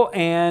uncle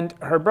and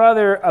her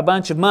brother a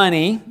bunch of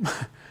money,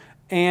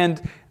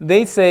 and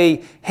they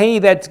say, hey,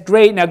 that's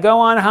great, now go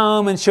on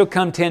home, and she'll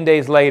come 10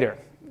 days later.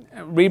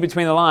 Read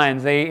between the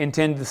lines, they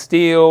intend to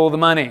steal the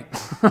money,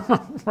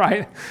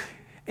 right?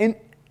 And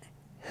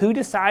who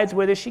decides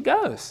whether she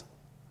goes?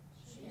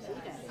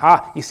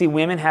 You see,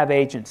 women have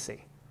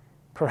agency.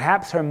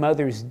 Perhaps her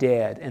mother's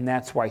dead, and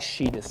that's why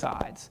she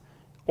decides.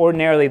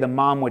 Ordinarily, the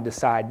mom would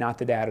decide, not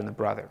the dad and the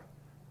brother.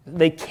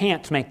 They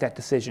can't make that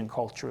decision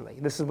culturally.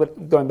 This is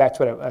going back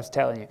to what I was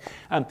telling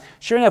you.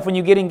 Sure enough, when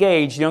you get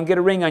engaged, you don't get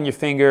a ring on your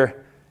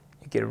finger.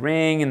 You get a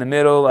ring in the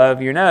middle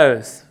of your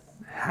nose.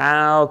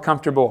 How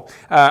comfortable.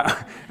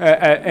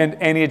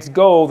 And it's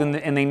gold,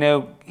 and they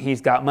know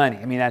he's got money.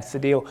 I mean, that's the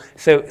deal.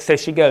 So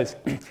she goes.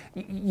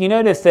 You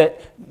notice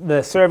that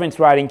the servant's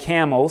riding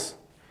camels,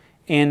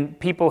 and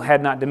people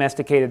had not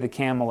domesticated the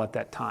camel at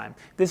that time.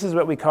 This is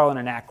what we call an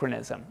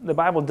anachronism. The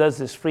Bible does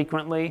this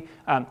frequently.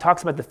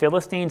 Talks about the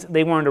Philistines.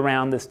 They weren't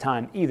around this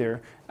time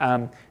either.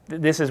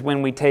 This is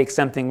when we take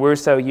something we're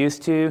so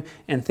used to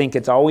and think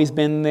it's always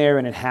been there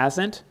and it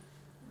hasn't.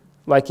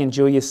 Like in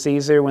Julius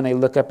Caesar, when they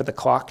look up at the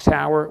clock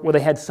tower. Well, they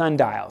had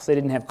sundials. They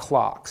didn't have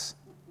clocks.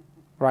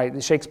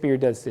 Right? Shakespeare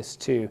does this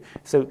too.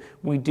 So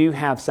we do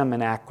have some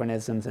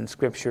anachronisms in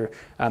Scripture.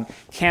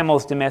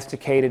 Camels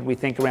domesticated, we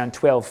think, around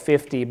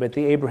 1250, but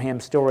the Abraham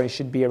story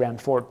should be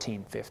around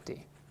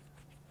 1450.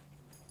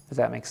 Does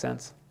that make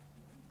sense?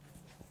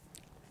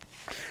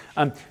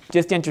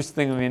 Just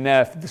interestingly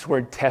enough, this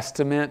word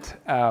testament,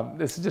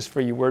 this is just for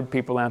you word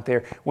people out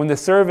there. When the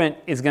servant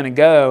is going to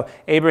go,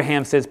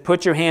 Abraham says,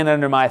 put your hand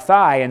under my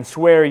thigh and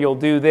swear you'll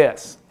do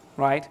this,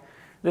 right?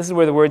 This is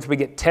where the words we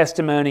get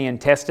testimony and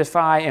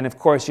testify, and of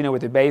course, you know what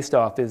they're based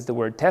off is the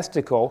word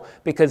testicle,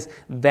 because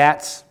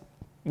that's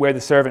where the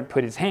servant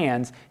put his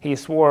hands. He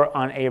swore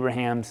on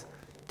Abraham's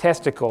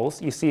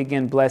testicles. You see,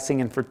 again,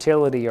 blessing and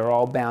fertility are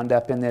all bound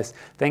up in this.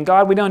 Thank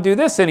God we don't do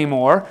this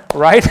anymore,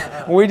 right?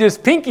 We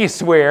just pinky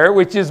swear,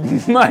 which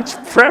is much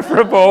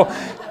preferable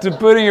to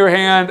putting your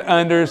hand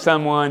under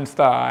someone's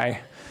thigh.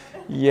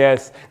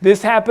 Yes.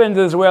 This happens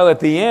as well at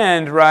the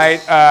end,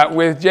 right,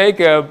 with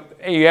Jacob.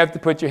 You have to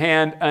put your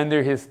hand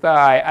under his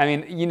thigh. I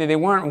mean, you know, they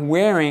weren't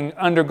wearing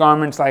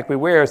undergarments like we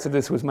wear, so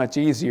this was much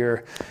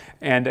easier.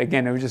 And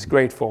again, I was just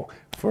grateful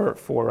for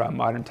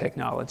modern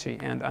technology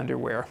and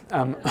underwear.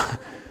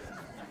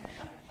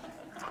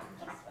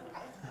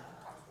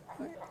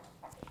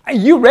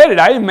 You read it.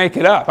 I didn't make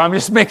it up. I'm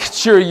just making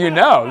sure you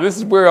know. This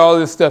is where all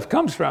this stuff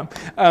comes from.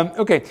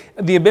 Okay,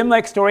 the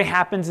Abimelech story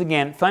happens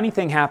again. Funny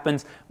thing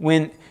happens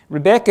when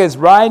Rebecca's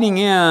riding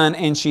in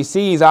and she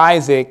sees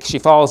Isaac, she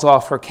falls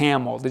off her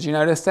camel. Did you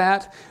notice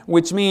that?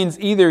 Which means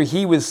either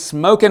he was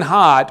smoking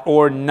hot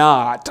or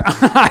not.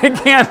 I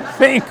can't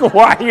think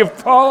why you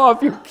fall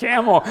off your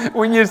camel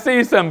when you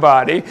see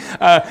somebody.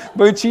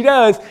 But she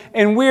does.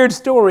 And weird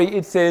story,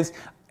 it says,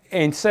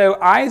 and so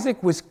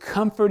Isaac was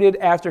comforted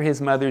after his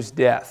mother's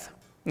death.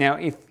 Now,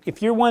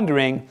 if you're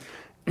wondering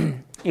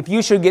if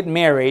you should get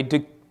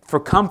married for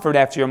comfort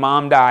after your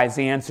mom dies,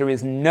 the answer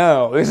is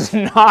no. This is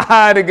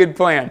not a good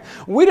plan.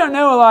 We don't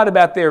know a lot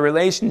about their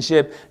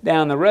relationship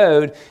down the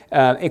road,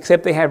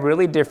 except they have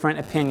really different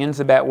opinions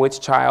about which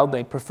child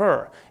they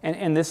prefer.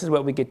 And this is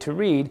what we get to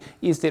read,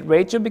 is that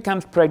Rachel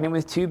becomes pregnant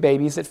with 2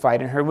 babies that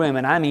fight in her womb.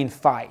 And I mean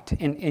fight.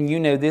 And you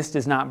know this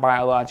does not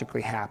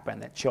biologically happen,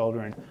 that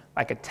children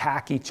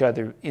attack each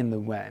other in the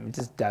womb. It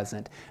just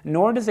doesn't.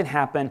 Nor does it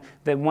happen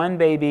that one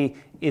baby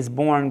is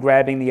born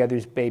grabbing the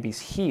other's baby's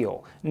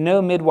heel.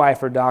 No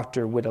midwife or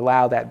doctor would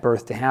allow that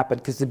birth to happen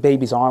because the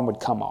baby's arm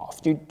would come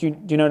off. Do you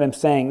know what I'm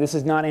saying? This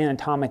is not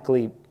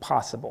anatomically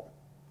possible.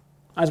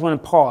 I just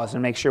want to pause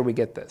and make sure we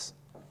get this,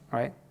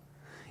 right?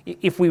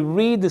 If we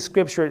read the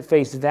scripture at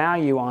face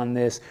value on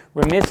this,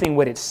 we're missing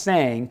what it's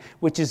saying,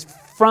 which is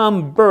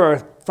from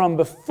birth, from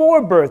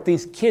before birth,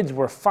 these kids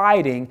were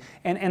fighting,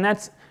 and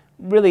that's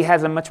really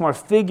has a much more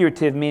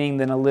figurative meaning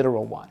than a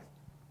literal one,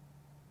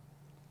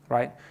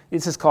 right?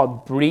 This is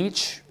called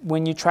breach.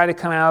 When you try to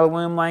come out of the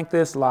womb like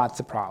this, lots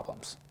of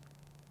problems,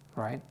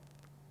 right?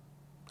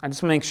 I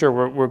just want to make sure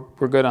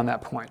we're good on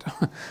that point.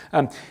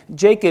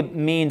 Jacob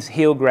means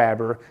heel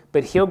grabber,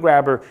 but heel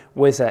grabber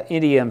was an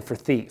idiom for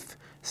thief.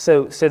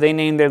 So they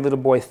named their little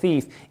boy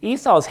Thief.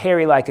 Esau's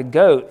hairy like a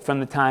goat from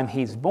the time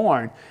he's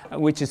born,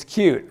 which is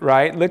cute,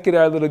 right? Look at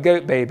our little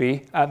goat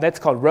baby. That's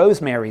called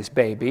Rosemary's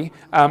baby,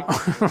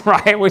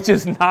 right? Which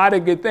is not a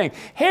good thing.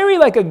 Hairy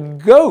like a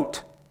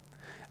goat.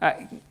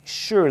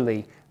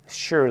 Surely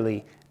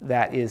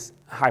that is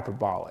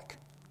hyperbolic,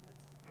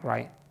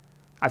 right?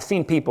 I've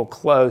seen people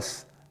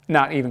close.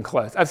 Not even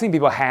close. I've seen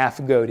people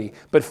half goatee,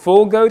 but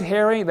full goat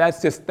hairy,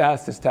 that's just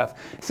tough.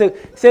 So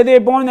they're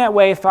born that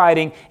way,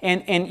 fighting,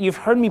 and you've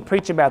heard me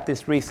preach about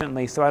this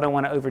recently, so I don't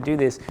want to overdo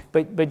this,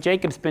 but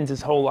Jacob spends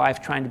his whole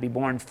life trying to be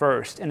born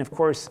first, and of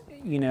course,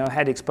 I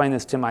had to explain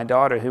this to my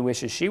daughter who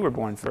wishes she were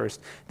born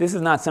first. This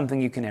is not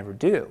something you can ever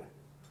do,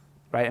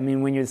 right? I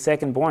mean, when you're the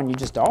second born, you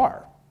just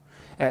are.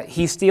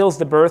 He steals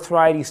the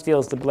birthright, he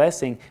steals the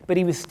blessing, but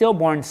he was still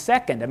born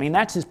second. I mean,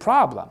 that's his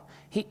problem.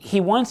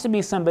 He wants to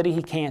be somebody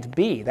he can't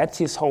be. That's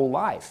his whole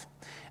life.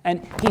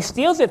 And he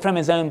steals it from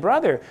his own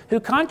brother,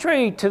 who,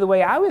 contrary to the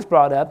way I was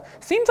brought up,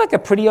 seems like a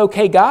pretty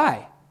okay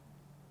guy.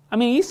 I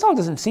mean, Esau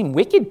doesn't seem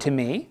wicked to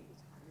me.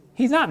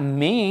 He's not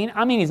mean.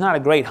 I mean, he's not a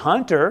great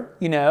hunter,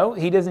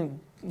 He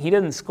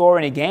doesn't score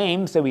any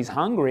games, so he's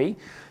hungry.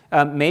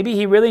 Maybe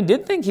he really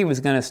did think he was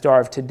going to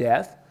starve to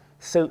death.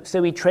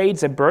 So he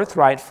trades a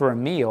birthright for a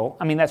meal.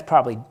 I mean, that's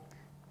probably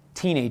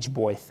teenage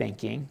boy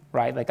thinking,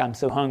 right? Like, I'm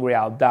so hungry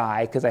I'll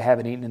die because I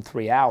haven't eaten in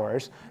 3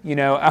 hours,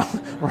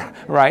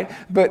 right?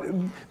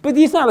 But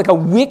he's not like a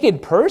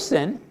wicked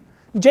person.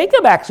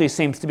 Jacob actually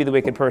seems to be the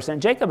wicked person.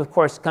 Jacob, of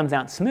course, comes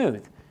out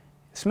smooth,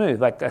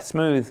 like a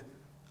smooth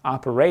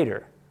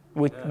operator,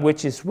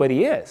 which is what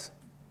he is,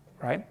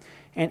 right?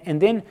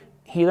 And then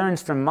he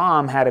learns from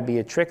mom how to be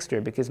a trickster,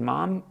 because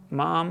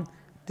mom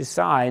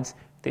decides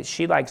that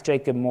she likes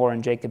Jacob more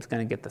and Jacob's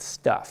going to get the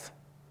stuff.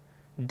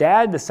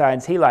 Dad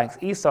decides he likes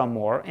Esau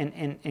more,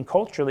 and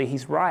culturally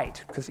he's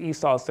right, because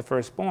Esau's the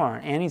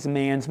firstborn, and he's a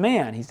man's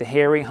man. He's a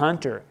hairy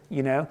hunter,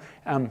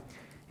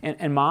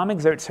 And mom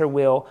exerts her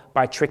will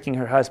by tricking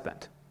her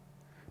husband.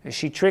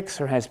 She tricks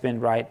her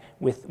husband, right,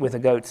 with a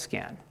goat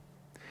skin.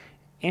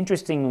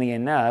 Interestingly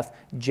enough,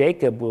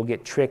 Jacob will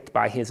get tricked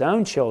by his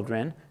own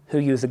children who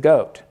use a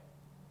goat.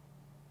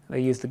 They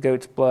use the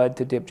goat's blood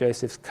to dip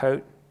Joseph's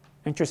coat.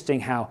 Interesting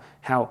how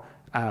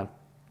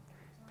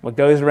what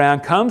goes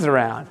around comes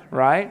around,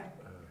 right?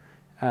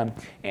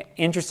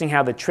 Interesting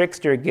how the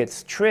trickster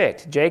gets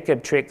tricked.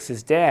 Jacob tricks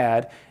his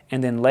dad,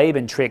 and then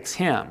Laban tricks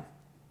him.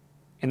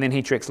 And then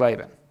he tricks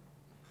Laban.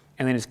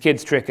 And then his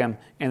kids trick him,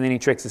 and then he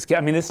tricks his kids.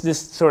 I mean, this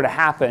sort of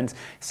happens.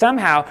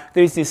 Somehow,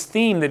 there's this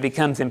theme that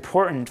becomes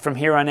important from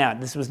here on out.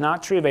 This was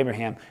not true of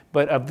Abraham,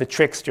 but of the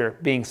trickster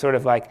being sort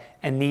of like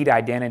a neat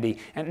identity.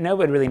 And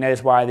nobody really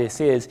knows why this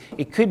is.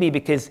 It could be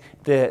because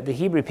the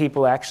Hebrew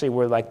people actually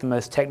were like the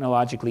most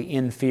technologically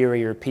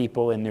inferior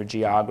people in their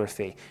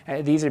geography.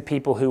 These are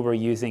people who were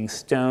using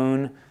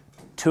stone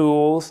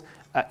tools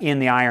in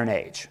the Iron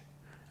Age.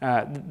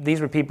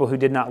 These were people who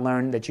did not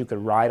learn that you could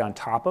ride on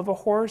top of a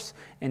horse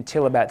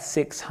until about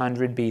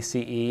 600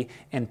 BCE,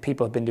 and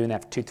people have been doing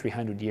that for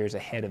 200-300 years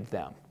ahead of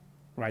them.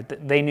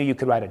 Right? They knew you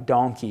could ride a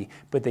donkey,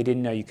 but they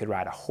didn't know you could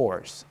ride a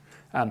horse.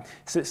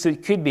 So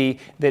it could be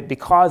that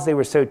because they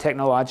were so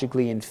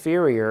technologically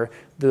inferior,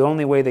 the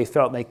only way they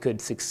felt they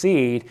could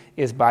succeed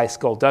is by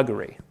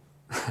skullduggery.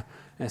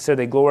 And so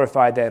they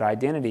glorified that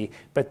identity,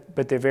 but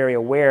they're very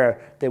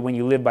aware that when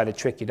you live by the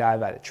trick, you die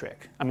by the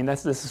trick. I mean,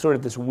 this is sort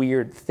of this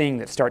weird thing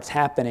that starts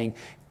happening.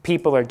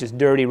 People are just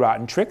dirty,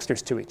 rotten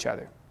tricksters to each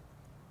other.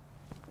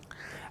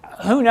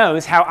 Who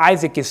knows how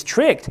Isaac is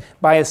tricked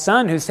by a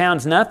son who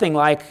sounds nothing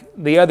like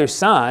the other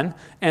son,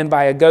 and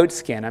by a goat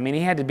skin. I mean, he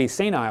had to be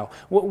senile.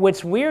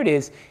 What's weird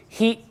is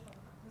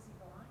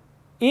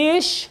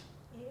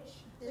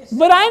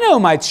but I know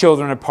my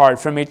children apart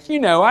from it.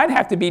 I'd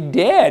have to be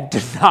dead to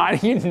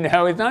not,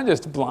 it's not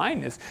just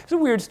blindness. It's a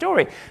weird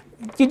story.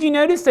 did you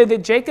notice, though,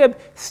 that Jacob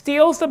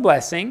steals the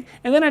blessing,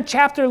 and then a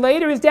chapter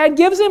later his dad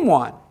gives him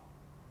one?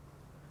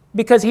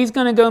 Because he's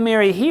going to go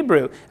marry a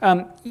Hebrew.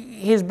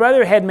 His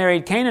brother had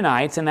married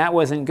Canaanites, and that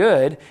wasn't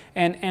good.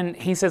 And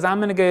he says, I'm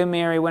going to go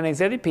marry one of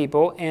these other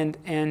people. And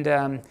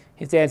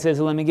his dad says,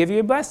 well, let me give you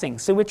a blessing.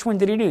 So which one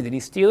did he do? Did he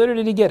steal it or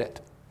did he get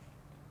it?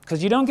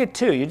 Because you don't get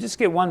two. You just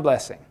get one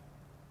blessing.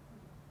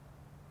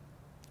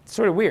 It's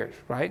sort of weird,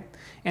 right?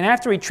 And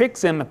after he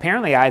tricks him,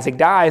 apparently Isaac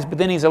dies, but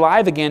then he's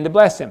alive again to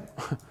bless him.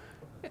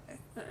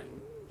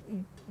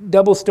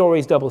 Double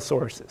stories, double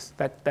sources.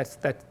 That's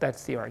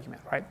the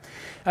argument, right?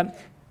 About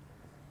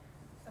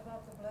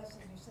the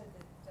blessing, you said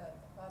that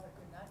the father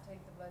could not take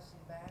the blessing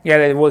back.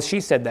 Yeah, well,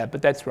 she said that,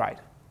 but that's right.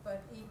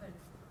 But even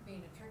being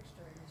a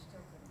trickster, you still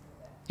couldn't do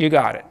that. You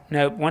got it.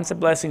 No, once a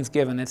blessing's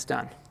given, it's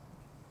done.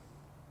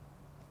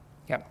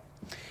 Yep.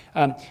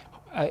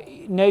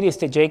 Notice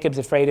that Jacob's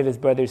afraid of his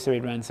brother, so he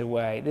runs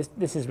away.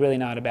 This is really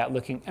not about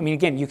looking. I mean,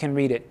 again, you can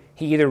read it.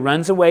 He either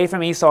runs away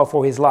from Esau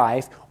for his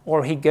life,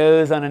 or he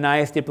goes on a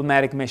nice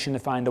diplomatic mission to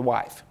find a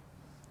wife.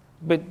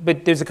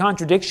 But there's a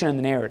contradiction in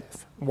the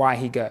narrative, why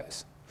he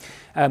goes.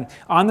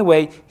 On the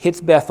way, hits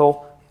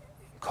Bethel,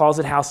 calls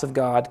it house of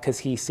God because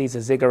he sees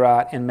a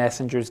ziggurat and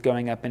messengers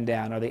going up and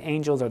down. Are they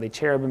angels? Are they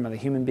cherubim? Are they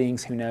human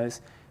beings? Who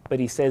knows? But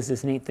he says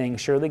this neat thing,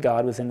 surely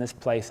God was in this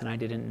place and I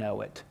didn't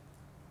know it.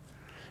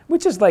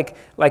 Which is like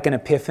an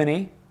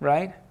epiphany,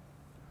 right?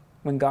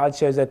 When God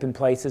shows up in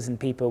places and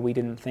people we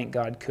didn't think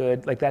God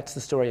could. Like that's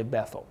the story of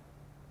Bethel,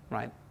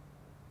 right?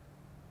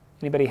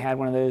 Anybody had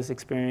one of those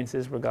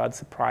experiences where God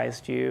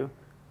surprised you?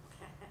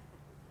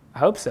 I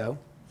hope so.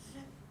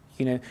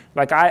 You know,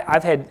 like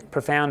I've had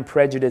profound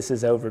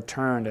prejudices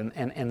overturned,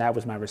 and that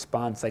was my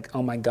response. Like,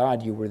 oh my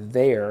God, you were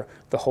there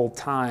the whole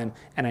time,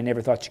 and I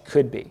never thought you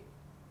could be.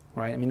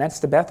 Right? I mean, that's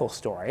the Bethel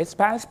story.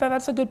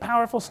 That's a good,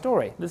 powerful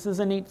story. This is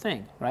a neat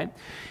thing, right?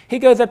 He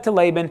goes up to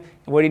Laban,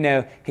 and what do you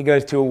know? He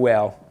goes to a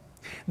well.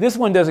 This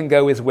one doesn't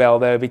go as well,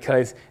 though,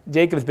 because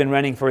Jacob's been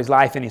running for his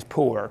life and he's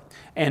poor,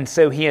 and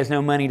so he has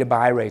no money to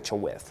buy Rachel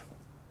with.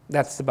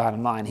 That's the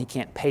bottom line. He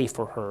can't pay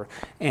for her.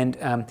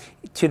 And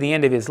to the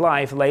end of his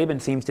life, Laban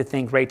seems to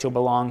think Rachel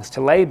belongs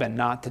to Laban,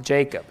 not to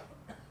Jacob.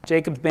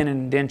 Jacob's been an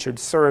indentured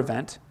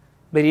servant,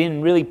 but he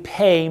didn't really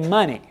pay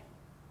money.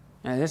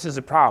 Now, this is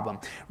a problem.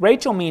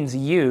 Rachel means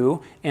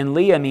ewe, and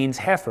Leah means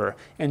heifer,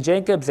 and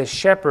Jacob's a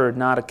shepherd,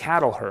 not a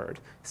cattle herd,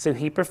 so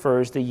he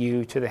prefers the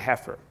ewe to the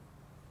heifer.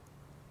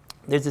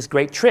 There's this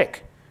great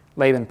trick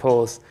Laban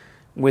pulls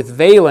with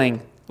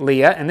veiling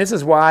Leah, and this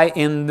is why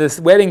in this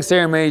wedding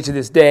ceremony to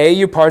this day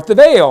you part the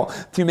veil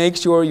to make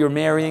sure you're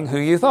marrying who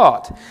you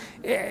thought.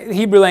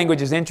 Hebrew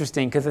language is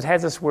interesting because it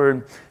has this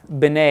word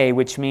beneh,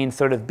 which means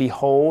sort of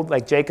behold,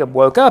 like Jacob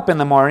woke up in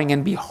the morning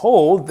and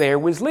behold, there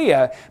was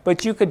Leah.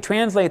 But you could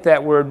translate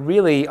that word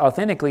really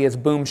authentically as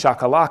boom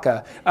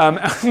shakalaka.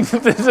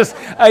 This is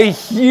a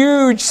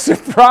huge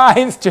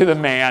surprise to the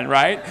man,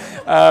 right?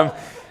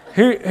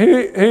 Who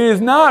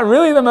is not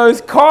really the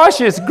most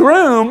cautious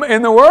groom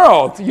in the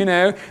world, you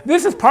know.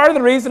 This is part of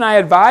the reason I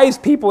advise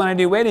people when I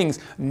do weddings,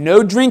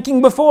 no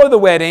drinking before the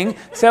wedding,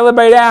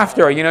 celebrate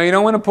after. You know, you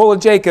don't want to pull a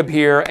Jacob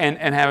here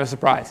and have a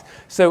surprise.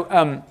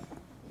 So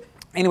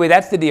anyway,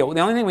 that's the deal. The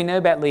only thing we know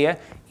about Leah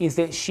is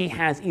that she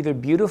has either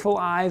beautiful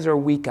eyes or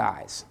weak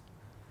eyes.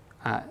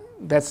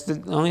 That's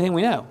the only thing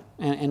we know.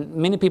 And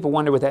many people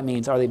wonder what that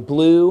means. Are they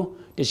blue?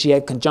 Does she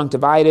have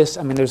conjunctivitis?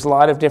 I mean, there's a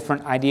lot of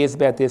different ideas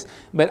about this.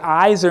 But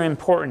eyes are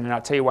important, and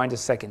I'll tell you why in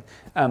just a second.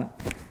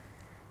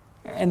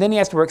 And then he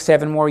has to work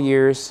 7 more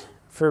years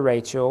for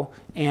Rachel.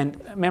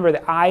 And remember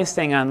the eyes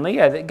thing on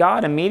Leah, that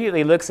God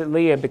immediately looks at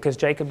Leah because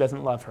Jacob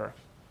doesn't love her.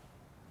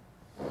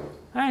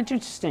 That's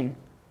interesting.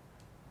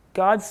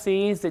 God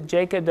sees that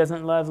Jacob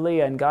doesn't love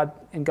Leah, and God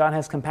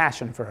has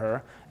compassion for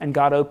her, and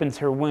God opens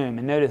her womb.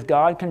 And notice,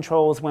 God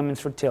controls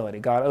women's fertility.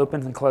 God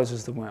opens and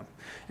closes the womb.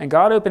 And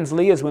God opens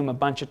Leah's womb a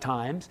bunch of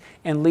times,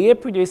 and Leah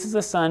produces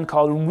a son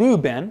called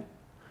Reuben.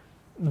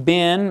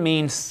 Ben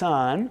means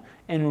son,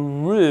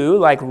 and Ru,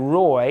 like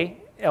Roy,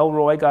 El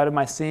Roy, God of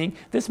my seeing.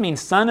 This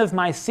means son of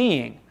my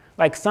seeing,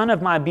 like son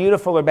of my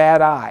beautiful or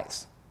bad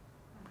eyes.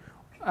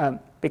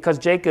 Because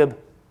Jacob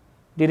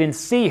didn't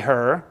see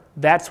her,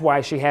 that's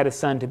why she had a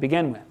son to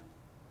begin with.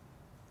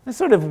 That's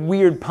sort of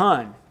weird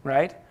pun,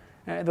 right?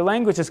 The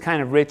language is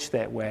kind of rich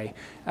that way.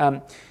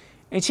 And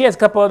she has a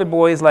couple other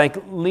boys like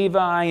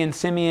Levi and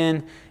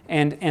Simeon,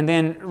 and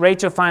then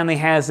Rachel finally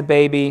has a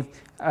baby,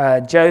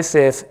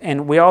 Joseph,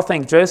 and we all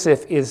think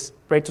Joseph is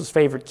Rachel's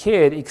favorite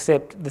kid,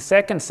 except the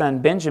second son,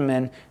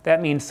 Benjamin,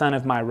 that means son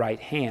of my right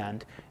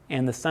hand,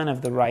 and the son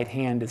of the right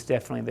hand is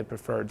definitely the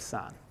preferred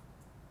son.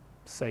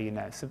 So you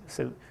know.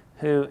 So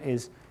who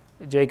is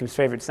Jacob's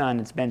favorite son?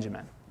 It's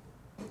Benjamin,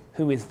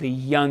 who is the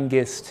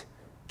youngest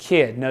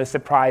kid. No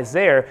surprise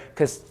there,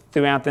 because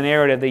throughout the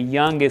narrative, the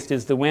youngest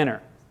is the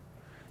winner.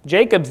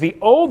 Jacob's the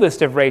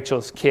oldest of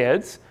Rachel's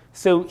kids,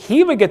 so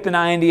he would get the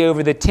 90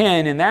 over the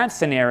 10 in that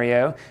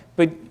scenario,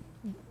 but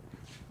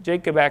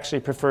Jacob actually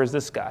prefers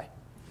this guy,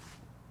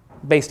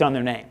 based on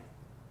their name,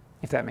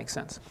 if that makes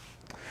sense.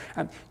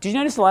 Do you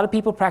notice a lot of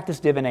people practice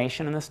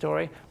divination in the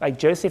story? Like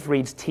Joseph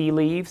reads tea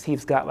leaves.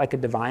 He's got like a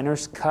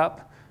diviner's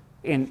cup.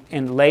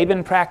 And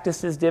Laban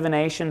practices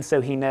divination, so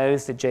he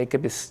knows that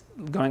Jacob is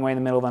going away in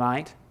the middle of the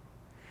night.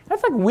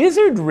 That's like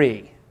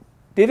wizardry.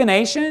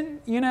 Divination,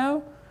 you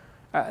know?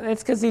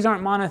 It's because these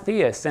aren't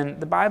monotheists.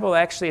 And the Bible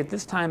actually at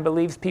this time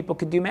believes people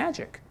could do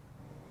magic.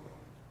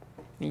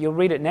 You'll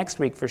read it next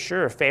week for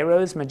sure.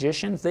 Pharaohs,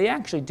 magicians, they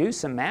actually do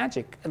some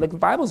magic. Like the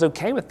Bible's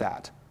okay with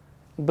that.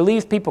 It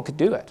believes people could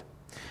do it.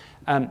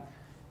 You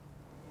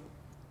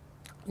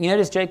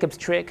notice Jacob's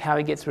trick, how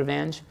he gets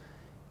revenge?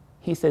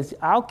 He says,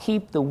 I'll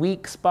keep the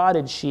weak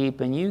spotted sheep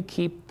and you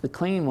keep the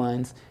clean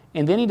ones.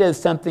 And then he does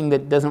something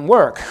that doesn't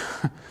work,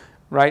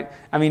 right?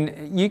 I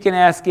mean, you can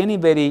ask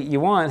anybody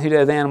you want who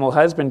does animal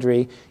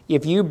husbandry,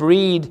 if you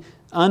breed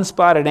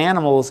unspotted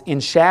animals in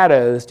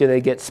shadows, do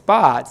they get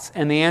spots?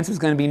 And the answer is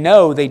going to be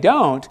no, they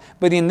don't.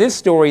 But in this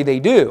story, they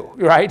do,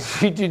 right?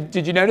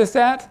 Did you notice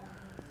that?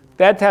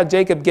 That's how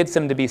Jacob gets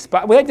them to be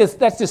spotted. Well,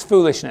 that's just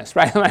foolishness,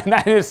 right?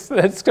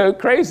 That's so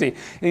crazy.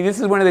 And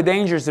this is one of the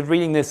dangers of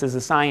reading this as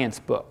a science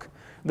book.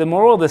 The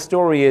moral of the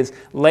story is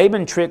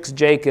Laban tricks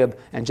Jacob,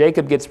 and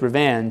Jacob gets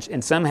revenge,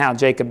 and somehow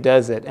Jacob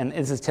does it. And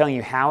this is telling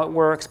you how it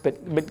works,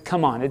 but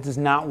come on, it does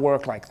not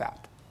work like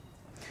that.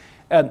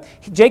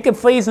 Jacob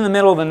flees in the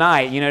middle of the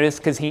night, you notice,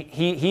 because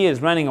he is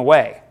running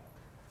away.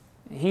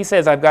 He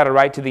says, I've got a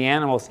right to the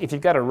animals. If you've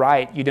got a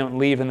right, you don't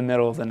leave in the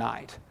middle of the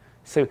night.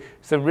 So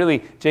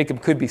really,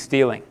 Jacob could be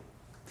stealing.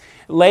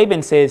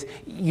 Laban says,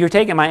 you're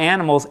taking my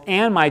animals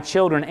and my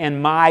children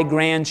and my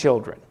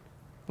grandchildren.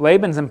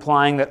 Laban's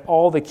implying that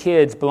all the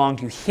kids belong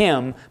to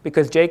him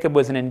because Jacob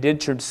was an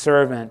indentured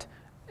servant,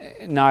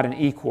 not an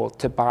equal,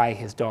 to buy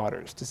his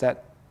daughters. Does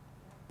that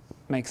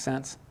make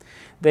sense?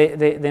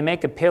 They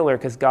make a pillar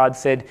because God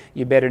said,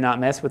 you better not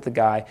mess with the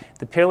guy.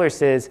 The pillar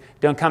says,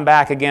 don't come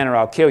back again or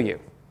I'll kill you.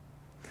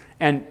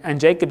 And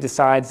Jacob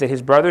decides that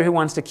his brother who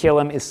wants to kill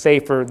him is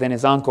safer than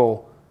his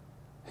uncle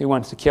who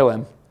wants to kill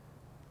him.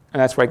 And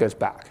that's where he goes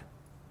back.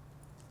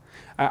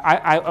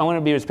 I want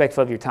to be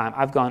respectful of your time.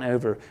 I've gone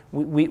over.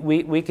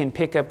 We can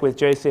pick up with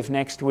Joseph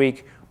next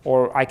week,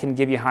 or I can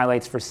give you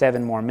highlights for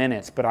 7 more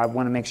minutes, but I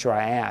want to make sure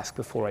I ask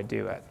before I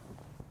do it.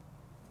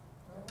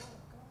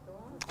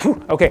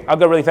 Okay, I'll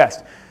go really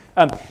fast.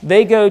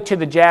 They go to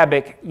the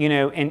Jabbok,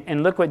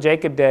 and look what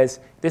Jacob does.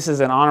 This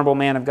is an honorable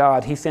man of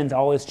God. He sends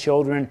all his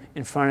children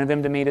in front of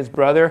him to meet his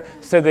brother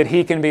so that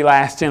he can be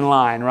last in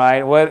line,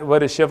 right?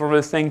 What a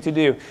chivalrous thing to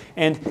do.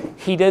 And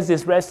he does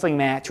this wrestling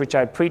match, which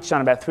I preached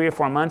on about 3 or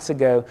 4 months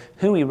ago.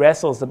 Who he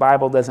wrestles, the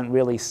Bible doesn't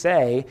really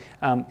say.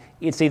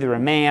 It's either a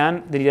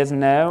man that he doesn't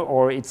know,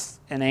 or it's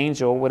an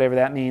angel, whatever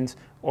that means,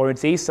 or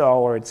it's Esau,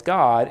 or it's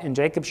God, and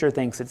Jacob sure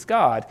thinks it's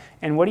God.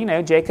 And what do you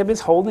know? Jacob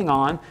is holding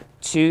on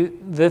to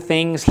the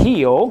thing's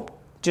heel,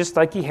 just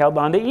like he held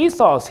on to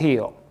Esau's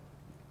heel.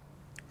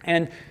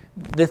 And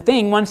the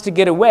thing wants to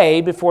get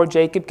away before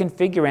Jacob can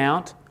figure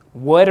out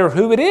what or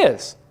who it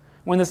is.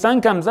 When the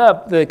sun comes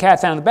up, the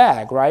cat's out of the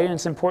bag, right? And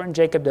it's important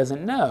Jacob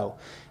doesn't know.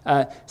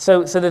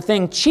 So the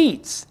thing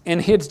cheats and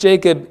hits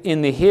Jacob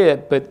in the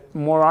hip, but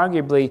more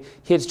arguably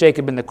hits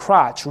Jacob in the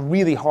crotch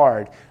really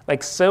hard.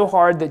 Like so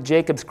hard that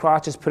Jacob's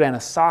crotch is put in a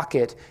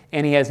socket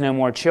and he has no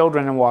more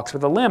children and walks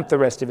with a limp the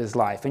rest of his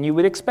life. And you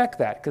would expect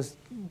that because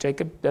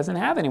Jacob doesn't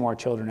have any more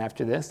children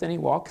after this, and he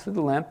walks with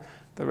a limp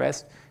the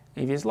rest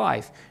of his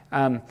life.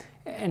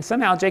 And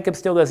somehow Jacob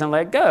still doesn't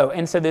let go.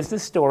 And so there's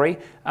this story,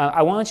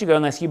 I won't let you go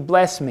unless you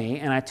bless me.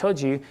 And I told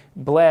you,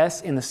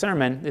 bless in the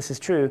sermon, this is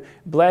true,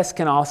 bless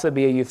can also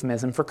be a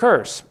euphemism for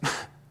curse.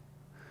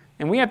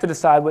 And we have to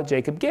decide what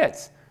Jacob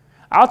gets.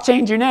 I'll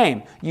change your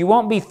name. You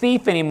won't be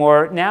thief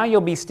anymore. Now you'll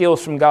be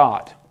steals from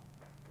God.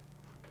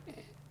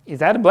 Is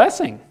that a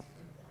blessing?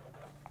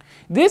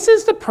 This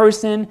is the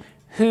person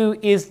who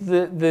is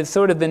the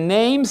sort of the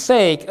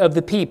namesake of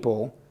the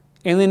people,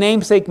 and the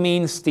namesake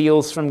means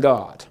steals from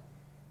God.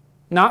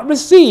 Not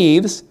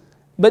receives,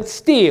 but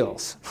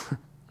steals.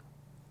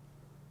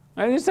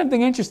 There's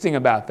something interesting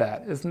about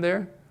that, isn't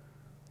there?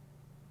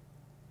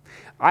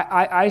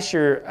 I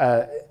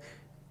sure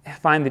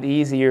find it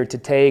easier to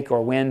take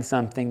or win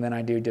something than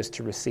I do just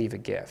to receive a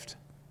gift.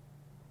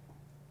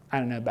 I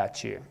don't know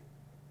about you.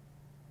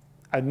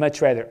 I'd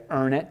much rather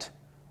earn it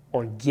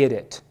or get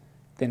it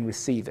than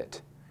receive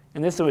it.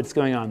 And this is what's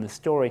going on in the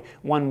story.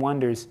 One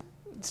wonders,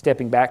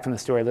 stepping back from the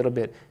story a little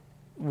bit,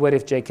 what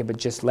if Jacob had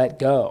just let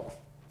go?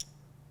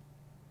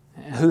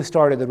 Who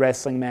started the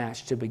wrestling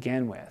match to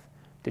begin with?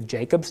 Did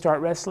Jacob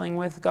start wrestling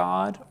with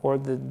God or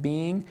the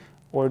being,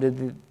 or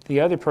did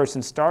the other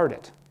person start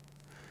it?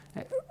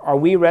 Are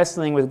we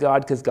wrestling with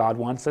God because God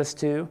wants us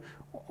to,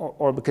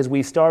 or because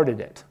we started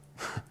it?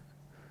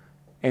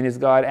 And is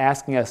God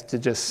asking us to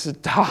just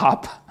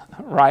stop,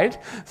 right?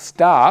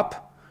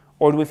 Stop,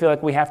 or do we feel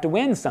like we have to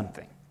win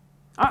something?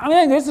 I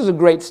mean, this is a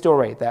great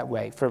story that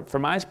way. For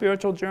my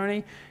spiritual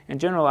journey, in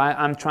general,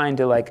 I'm trying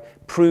to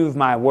prove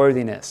my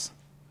worthiness.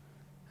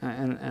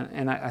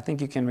 And I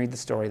think you can read the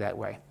story that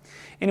way.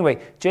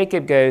 Anyway,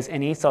 Jacob goes,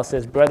 and Esau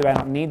says, brother, I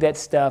don't need that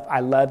stuff. I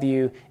love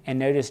you. And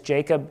notice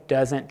Jacob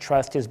doesn't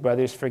trust his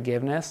brother's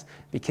forgiveness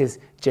because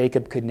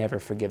Jacob could never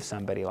forgive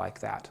somebody like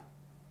that.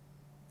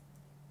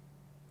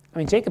 I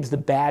mean, Jacob's the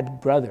bad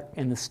brother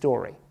in the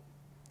story.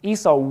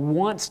 Esau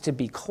wants to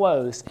be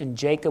close, and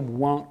Jacob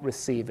won't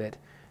receive it.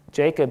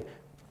 Jacob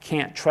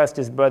can't trust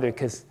his brother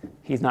because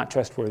he's not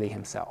trustworthy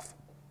himself.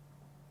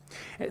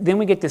 Then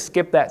we get to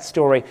skip that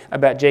story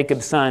about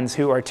Jacob's sons,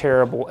 who are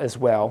terrible as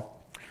well.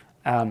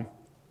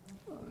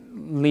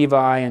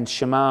 Levi and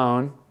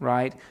Shimon,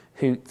 right,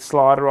 who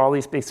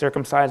slaughter they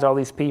circumcise all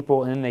these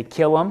people, and then they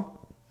kill them,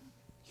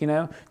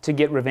 to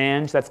get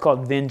revenge. That's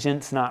called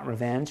vengeance, not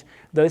revenge.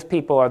 Those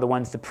people are the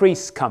ones the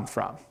priests come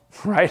from,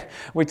 right?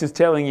 Which is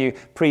telling you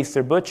priests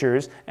are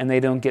butchers, and they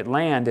don't get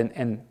land,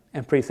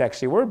 and priests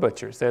actually were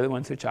butchers. They're the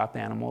ones who chopped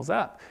animals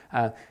up.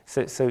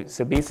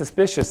 So be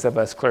suspicious of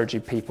us clergy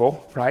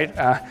people, right?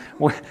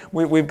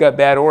 We've got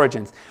bad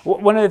origins.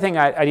 One other thing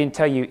I didn't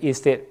tell you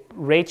is that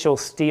Rachel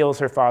steals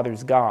her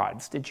father's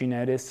gods. Did you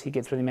notice? He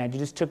gets really mad. You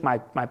just took my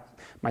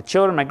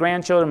children, my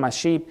grandchildren, my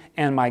sheep,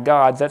 and my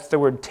gods. That's the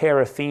word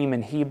teraphim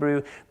in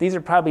Hebrew. These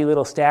are probably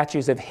little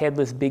statues of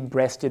headless,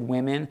 big-breasted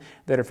women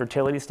that are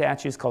fertility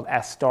statues called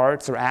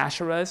Astartes or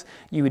Asherahs.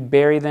 You would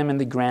bury them in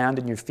the ground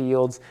in your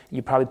fields.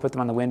 You probably put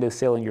them on the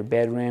windowsill in your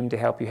bedroom to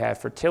help you have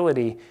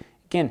fertility.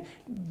 Again,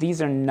 these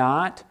are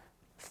not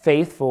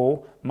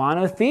faithful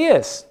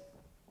monotheists.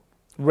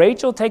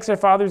 Rachel takes her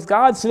father's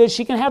gods so that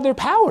she can have their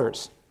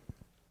powers.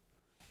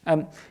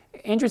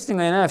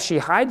 Interestingly enough, she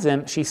hides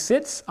them, she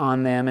sits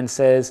on them and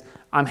says,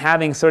 I'm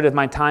having sort of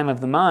my time of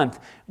the month,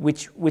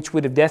 which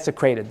would have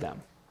desecrated them.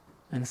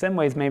 In some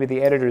ways, maybe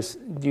the editor's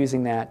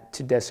using that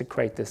to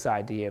desecrate this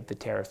idea of the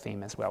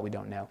teraphim as well. We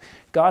don't know.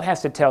 God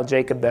has to tell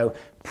Jacob, though,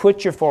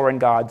 put your foreign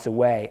gods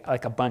away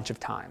like a bunch of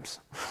times.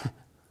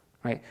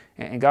 Right?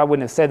 And God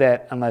wouldn't have said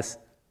that unless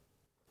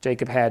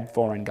Jacob had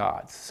foreign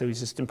gods. So it's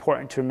just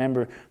important to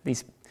remember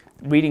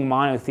reading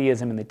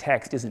monotheism in the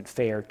text isn't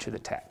fair to the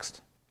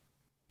text.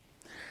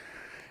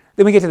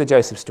 Then we get to the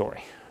Joseph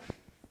story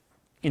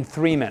in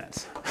 3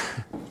 minutes.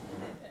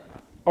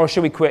 Or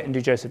should we quit and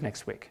do Joseph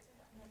next week?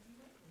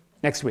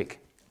 Next week.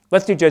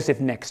 Let's do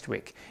Joseph next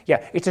week.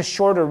 Yeah, it's a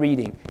shorter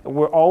reading.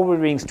 All we're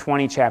reading is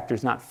 20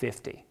 chapters, not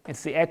 50.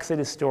 It's the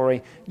Exodus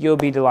story. You'll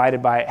be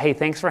delighted by it. Hey,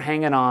 thanks for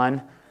hanging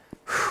on.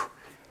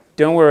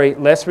 Don't worry,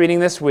 less reading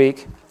this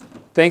week.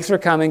 Thanks for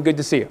coming. Good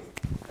to see you.